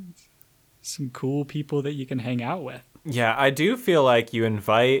some cool people that you can hang out with. Yeah, I do feel like you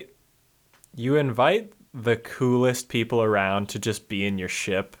invite the coolest people around to just be in your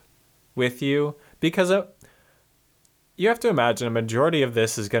ship with you, because you have to imagine a majority of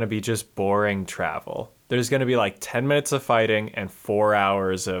this is going to be just boring travel. There's going to be like 10 minutes of fighting and 4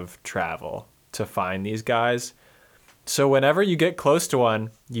 hours of travel to find these guys. So whenever you get close to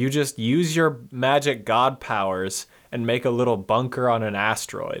one, you just use your magic god powers and make a little bunker on an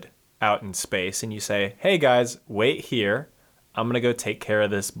asteroid out in space. And you say, hey guys, wait here. I'm going to go take care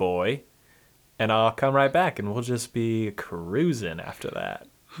of this boy. And I'll come right back and we'll just be cruising after that.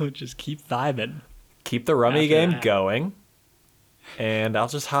 We'll just keep vibing. Keep the rummy After game that. going. And I'll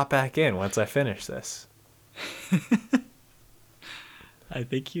just hop back in once I finish this. I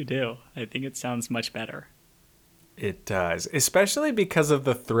think you do. I think it sounds much better. It does. Especially because of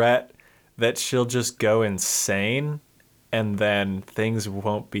the threat that she'll just go insane and then things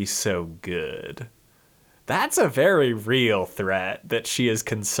won't be so good. That's a very real threat that she is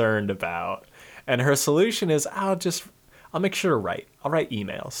concerned about. And her solution is, I'll make sure to write. I'll write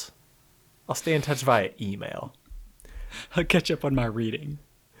emails. I'll stay in touch via email. I'll catch up on my reading.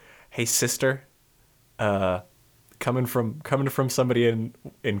 Hey, sister. Coming from somebody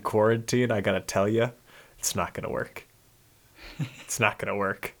in quarantine, I gotta tell you, it's not gonna work. It's not gonna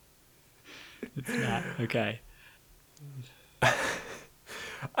work. It's not. Okay.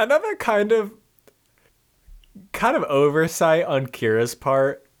 Another kind of oversight on Kira's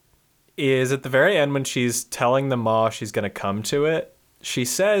part is at the very end when she's telling the Maw she's gonna come to it, she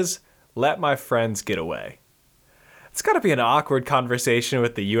says, "Let my friends get away." It's got to be an awkward conversation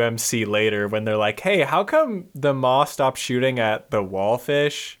with the UMC later when they're like, hey, how come the Maw stopped shooting at the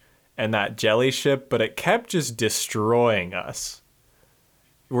wallfish and that jelly ship, but it kept just destroying us?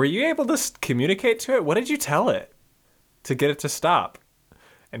 were you able to communicate to it? What did you tell it to get it to stop?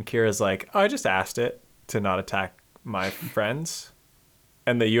 And Kira's like, oh, I just asked it to not attack my friends.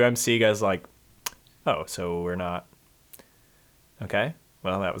 And the UMC guy's like, oh, so we're not. Okay.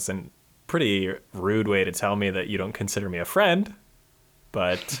 Well, that was a pretty rude way to tell me that you don't consider me a friend.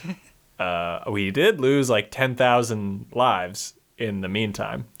 But we did lose like 10,000 lives in the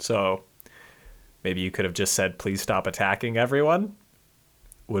meantime. So maybe you could have just said, please stop attacking everyone.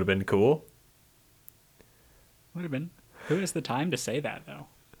 Would have been cool. Would have been. Who has the time to say that, though?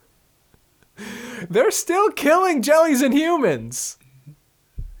 They're still killing jellies and humans.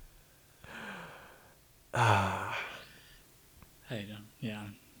 I don't. Yeah.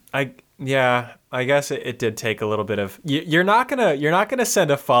 I guess it did take a little bit of. You're not gonna send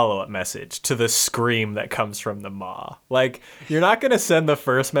a follow-up message to the scream that comes from the maw. Like, you're not gonna send the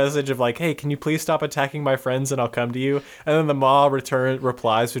first message of like, hey, can you please stop attacking my friends and I'll come to you, and then the maw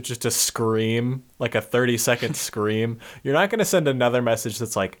replies with just a scream, like a 30-second scream. You're not gonna send another message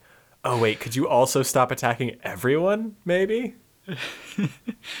that's like, oh wait, could you also stop attacking everyone? Maybe.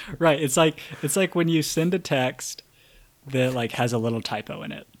 Right. It's like when you send a text that like has a little typo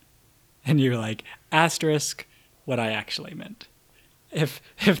in it, and you're like, asterisk what I actually meant. If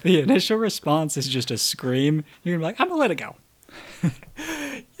the initial response is just a scream, you're gonna be like, I'm gonna let it go.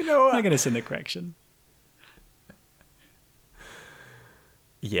 You know, I'm not gonna send the correction.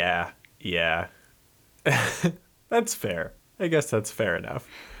 Yeah. That's fair. I guess that's fair enough.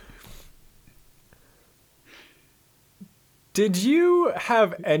 Did you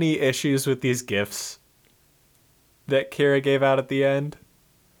have any issues with these gifts that Kira gave out at the end?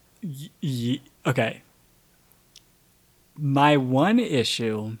 Okay. My one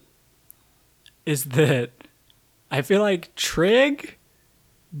issue is that I feel like Trig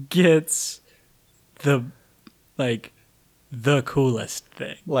gets the coolest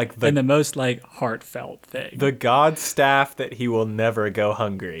thing, and the most like heartfelt thing. The god staff that he will never go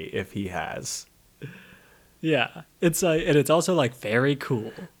hungry if he has. Yeah, it's like, and it's also like very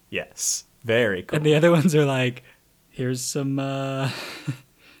cool. Yes, very cool. And the other ones are like, here's some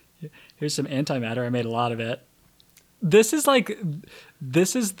antimatter. I made a lot of it. This is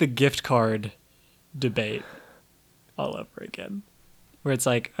the gift card debate all over again, where it's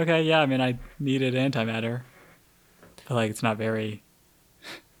like, okay, yeah, I mean, I needed antimatter, but like, it's not very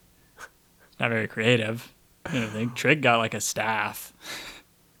creative. I think Trig got like a staff,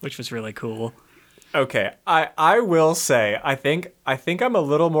 which was really cool. Okay, I will say, I think I'm a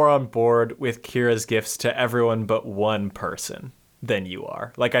little more on board with Kira's gifts to everyone but one person than you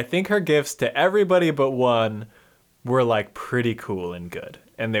are. Like, I think her gifts to everybody but one were like pretty cool and good,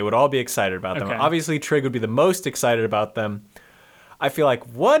 and they would all be excited about them. Okay. Obviously, Trig would be the most excited about them. I feel like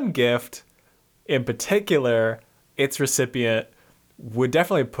one gift in particular, its recipient would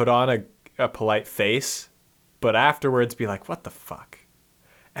definitely put on a polite face, but afterwards be like, what the fuck?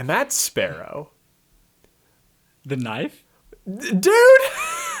 And that's Sparrow. The knife? Dude!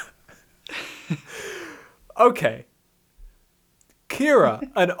 Okay. Kira,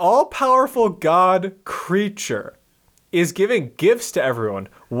 an all-powerful god creature, is giving gifts to everyone.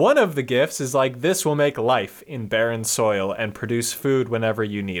 One of the gifts is like, this will make life in barren soil and produce food whenever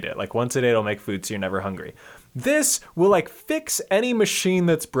you need it. Like, once a day it'll make food so you're never hungry. This will like fix any machine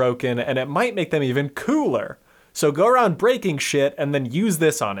that's broken, and it might make them even cooler. So go around breaking shit and then use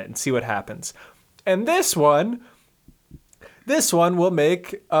this on it and see what happens. And this one will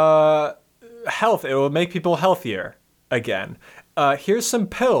make health. It will make people healthier again. Here's some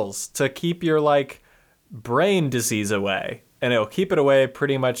pills to keep your like brain disease away, and it'll keep it away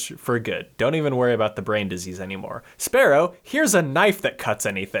pretty much for good. Don't even worry about the brain disease anymore. Sparrow, here's a knife that cuts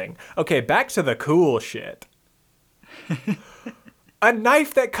anything. Okay, back to the cool shit. A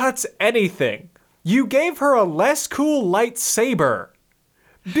knife that cuts anything. You gave her a less cool lightsaber.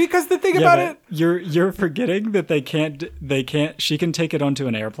 Because the thing about it, you're forgetting that she can take it onto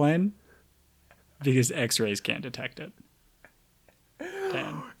an airplane because X-rays can't detect it.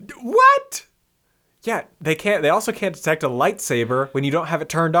 Damn. What? Yeah, they can't. They also can't detect a lightsaber when you don't have it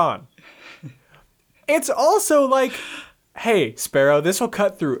turned on. It's also like, hey, Sparrow, this will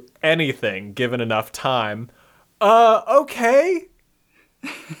cut through anything given enough time. Okay.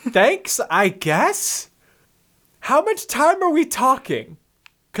 Thanks, I guess. How much time are we talking?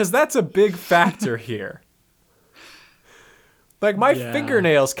 Because that's a big factor here. Like, my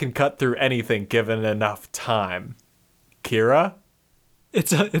fingernails can cut through anything given enough time. Kira?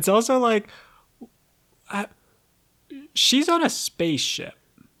 It's also like, she's on a spaceship.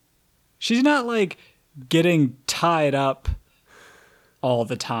 She's not like getting tied up all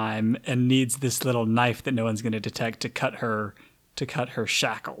the time and needs this little knife that no one's going to detect to cut her to cut her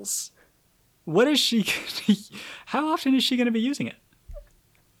shackles. What is she gonna, how often is she going to be using it?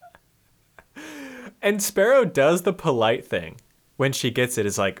 And Sparrow does the polite thing. When she gets it,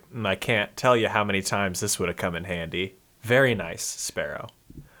 is like, I can't tell you how many times this would have come in handy. Very nice, Sparrow.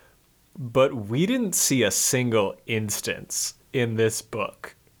 But we didn't see a single instance in this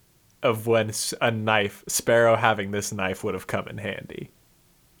book of when Sparrow having this knife would have come in handy.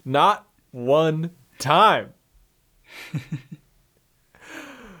 Not one time.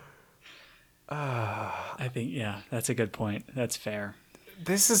 I think, yeah, that's a good point. That's fair.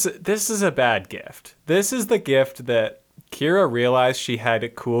 This is a bad gift. This is the gift that Kira realized she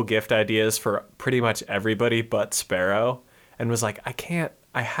had cool gift ideas for pretty much everybody but Sparrow, and was like, I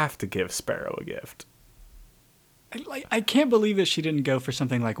have to give Sparrow a gift. I can't believe that she didn't go for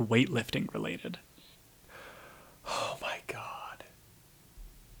something like weightlifting related. Oh my god.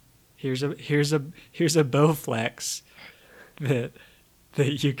 Here's a Bowflex that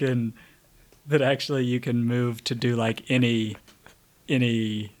you can move to do like any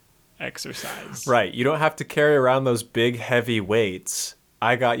exercise. Right, you don't have to carry around those big heavy weights.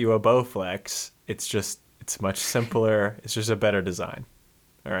 I got you a Bowflex. It's much simpler. It's just a better design.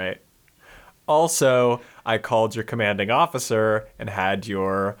 All right. Also, I called your commanding officer and had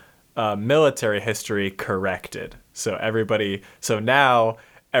your military history corrected. So now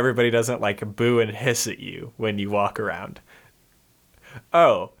everybody doesn't like boo and hiss at you when you walk around.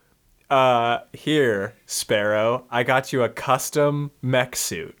 Oh, here, Sparrow, I got you a custom mech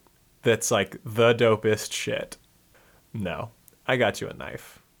suit that's like the dopest shit. No, I got you a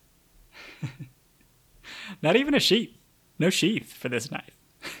knife. Not even a sheath. No sheath for this knife.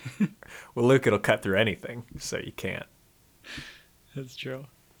 Well, Luke, it'll cut through anything, so you can't. That's true.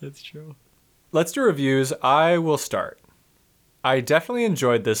 Let's do reviews. I will start. I definitely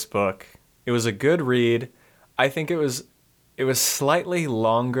enjoyed this book. It was a good read. I think it was slightly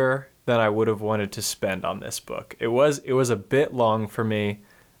longer than I would have wanted to spend on this book. It was a bit long for me,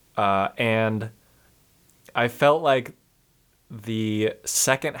 and I felt like the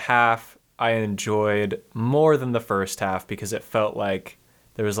second half I enjoyed more than the first half because it felt like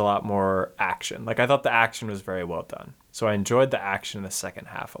there was a lot more action. Like, I thought the action was very well done. So I enjoyed the action in the second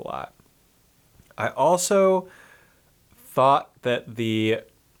half a lot. I also thought that the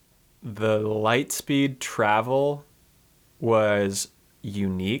light speed travel was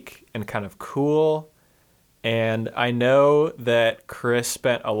unique and kind of cool. And I know that Chris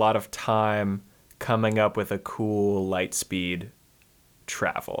spent a lot of time coming up with a cool light speed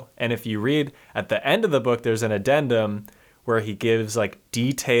travel. And if you read at the end of the book, there's an addendum where he gives like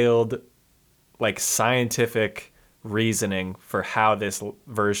detailed, like scientific reasoning for how this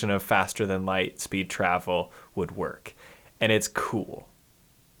version of faster than light speed travel would work. And it's cool.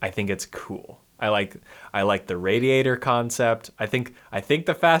 I think it's cool. I like the radiator concept. I think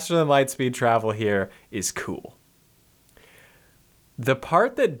the faster than light speed travel here is cool. The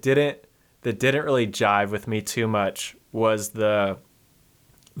part that didn't really jive with me too much was the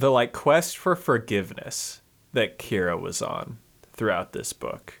like quest for forgiveness that Kira was on throughout this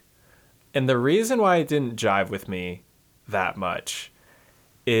book. And the reason why it didn't jive with me that much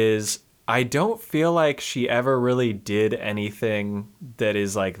is I don't feel like she ever really did anything that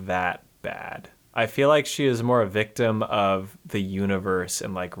is like that bad. I feel like she is more a victim of the universe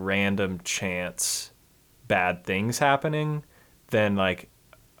and like random chance bad things happening than like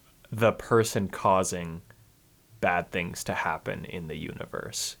the person causing bad things to happen in the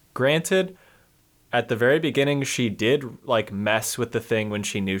universe. Granted, at the very beginning, she did like mess with the thing when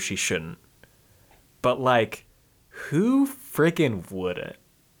she knew she shouldn't. But like, who freaking wouldn't?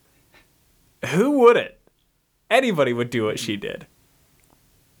 Who wouldn't? Anybody would do what she did.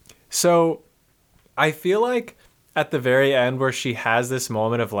 So I feel like at the very end where she has this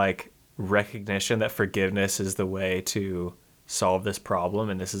moment of like recognition that forgiveness is the way to solve this problem,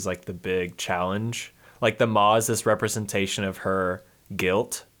 and this is like the big challenge. Like the Maw is this representation of her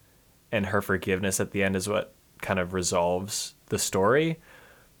guilt, and her forgiveness at the end is what kind of resolves the story.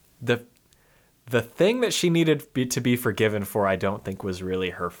 The thing that she needed to be forgiven for, I don't think was really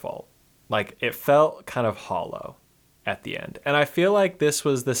her fault. Like, it felt kind of hollow at the end. And I feel like this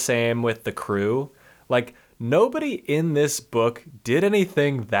was the same with the crew. Like, nobody in this book did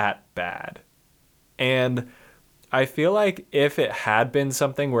anything that bad. And I feel like if it had been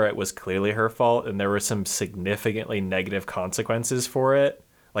something where it was clearly her fault and there were some significantly negative consequences for it,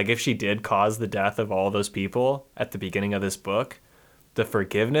 like if she did cause the death of all those people at the beginning of this book, the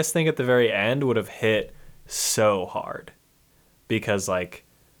forgiveness thing at the very end would have hit so hard because like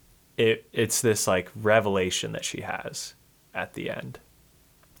it's this like revelation that she has at the end.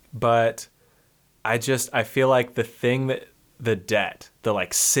 But I feel like the thing the debt, the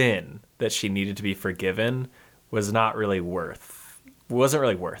like sin that she needed to be forgiven wasn't really worth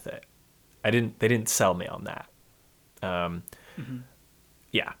it. They didn't sell me on that.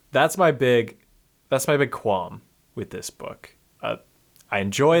 Yeah, that's my big qualm with this book. I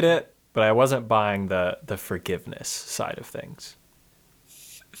enjoyed it, but I wasn't buying the forgiveness side of things.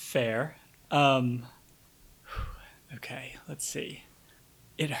 Fair. Okay, let's see.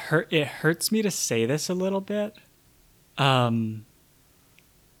 It hurts me to say this a little bit.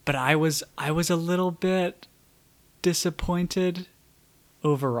 But I was a little bit disappointed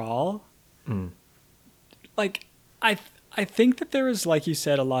overall. Like I think that there is, like you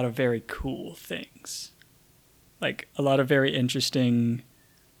said, a lot of very cool things. Like a lot of very interesting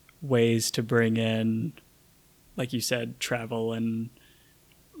ways to bring in, like you said, travel, and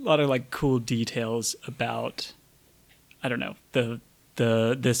a lot of like cool details about, I don't know,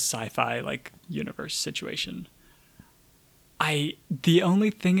 this sci-fi like universe situation. The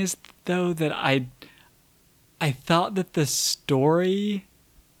only thing is though that I thought that the story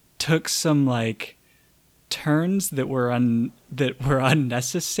took some like turns that were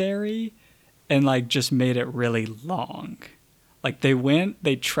unnecessary and like just made it really long. Like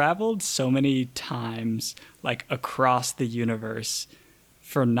they traveled so many times like across the universe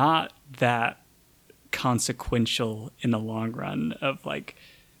for not that consequential in the long run of like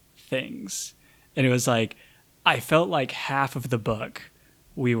things. And it was like, I felt like half of the book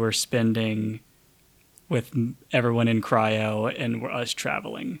we were spending with everyone in cryo and us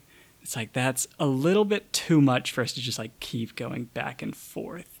traveling. It's like, that's a little bit too much for us to just like keep going back and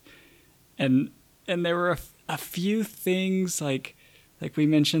forth. And there were a few things like we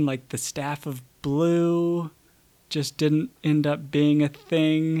mentioned, like the Staff of Blue just didn't end up being a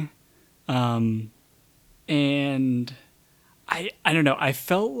thing. And I don't know. I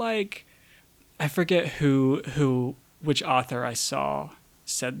felt like, I forget which author I saw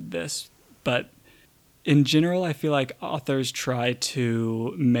said this, but in general, I feel like authors try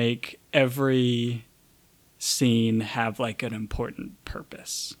to make every scene have like an important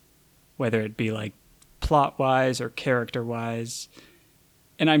purpose, whether it be like plot wise or character wise.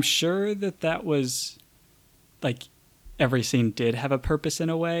 And I'm sure that was like every scene did have a purpose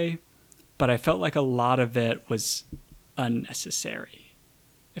in a way, but I felt like a lot of it was unnecessary,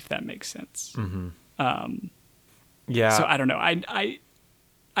 if that makes sense. Yeah. So I don't know.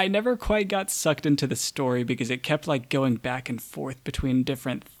 I never quite got sucked into the story because it kept like going back and forth between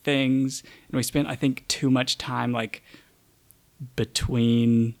different things, and we spent, I think, too much time like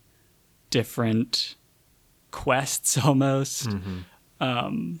between different quests almost.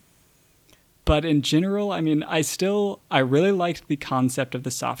 But in general, I mean, I really liked the concept of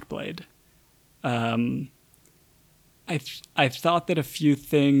the soft blade. I thought that a few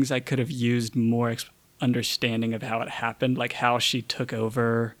things I could have used more understanding of how it happened, like how she took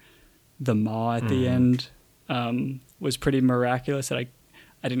over the maw at the end, was pretty miraculous. That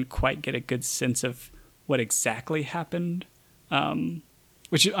I didn't quite get a good sense of what exactly happened,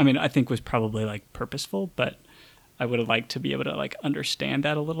 which I mean I think was probably like purposeful, but I would have liked to be able to like understand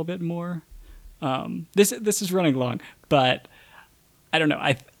that a little bit more. This is running long, but I don't know.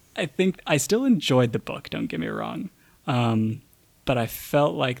 I think I still enjoyed the book. Don't get me wrong, but I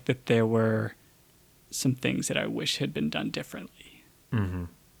felt like that there were some things that I wish had been done differently.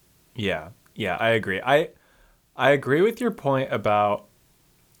 Yeah, I agree. I agree with your point about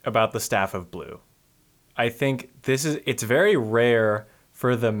the Staff of Blue. I think it's very rare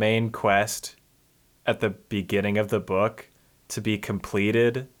for the main quest at the beginning of the book to be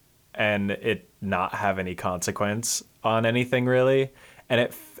completed and it not have any consequence on anything really. And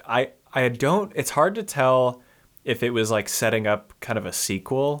it's hard to tell if it was like setting up kind of a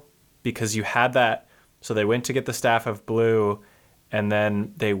sequel, because you had that. So they went to get the Staff of Blue, and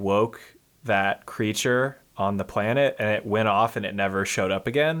then they woke that creature on the planet, and it went off and it never showed up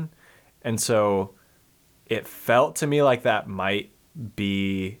again. And so it felt to me like that might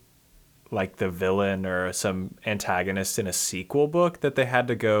be like the villain or some antagonist in a sequel book that they had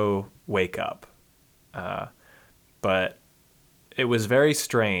to go wake up. But it was very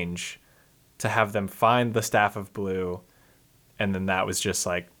strange to have them find the Staff of Blue, and then that was just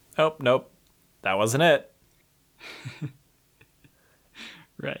like, oh, nope. That wasn't it.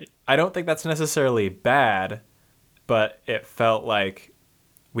 Right. I don't think that's necessarily bad, but it felt like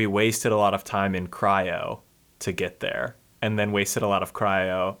we wasted a lot of time in cryo to get there, and then wasted a lot of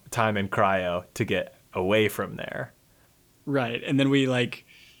time in cryo to get away from there. Right. And then we like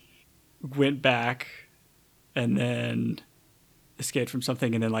went back and then escaped from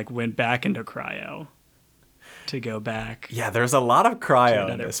something and then like went back into cryo to go back. Yeah, there's a lot of cryo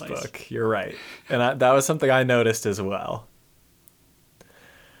in this book. You're right. And that was something I noticed as well.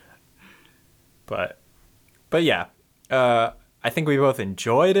 But yeah, I think we both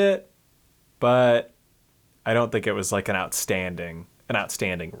enjoyed it, but I don't think it was like an outstanding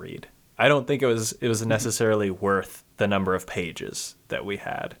read. I don't think it was necessarily worth the number of pages that we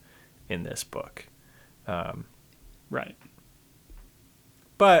had in this book. Right.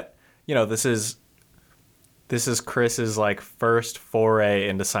 But, you know, this is Chris's like first foray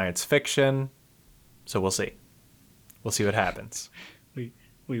into science fiction. So we'll see. We'll see what happens.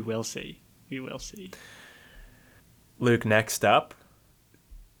 We will see. We will see. Luke, next up,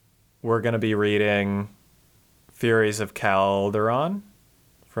 we're going to be reading Furies of Calderon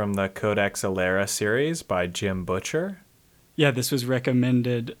from the Codex Alera series by Jim Butcher. Yeah, this was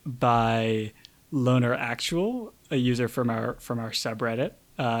recommended by Loner Actual, a user from our subreddit.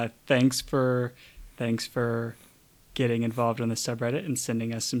 Thanks for getting involved in the subreddit and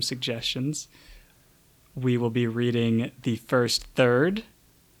sending us some suggestions. We will be reading the first third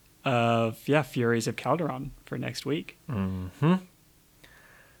of Furies of Calderon for next week. Mm-hmm.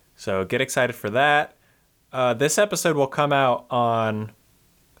 So get excited for that. This episode will come out on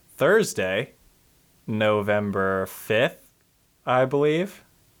Thursday, November 5th, I believe.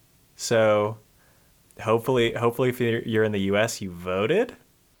 So hopefully if you're in the US, you voted.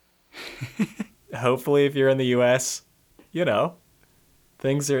 Hopefully if you're in the US, you know,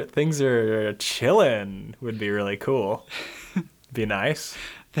 things are chilling. Would be really cool. Be nice.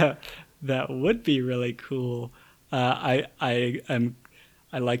 That would be really cool. I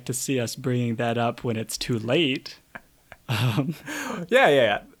like to see us bringing that up when it's too late.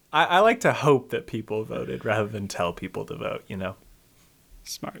 Yeah. I like to hope that people voted rather than tell people to vote, you know?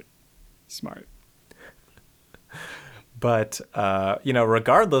 Smart. But, you know,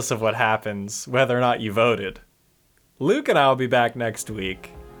 regardless of what happens, whether or not you voted, Luke and I will be back next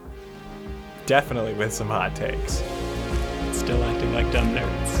week. Definitely with some hot takes. Still acting like dumb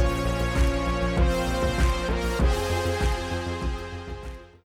nerds.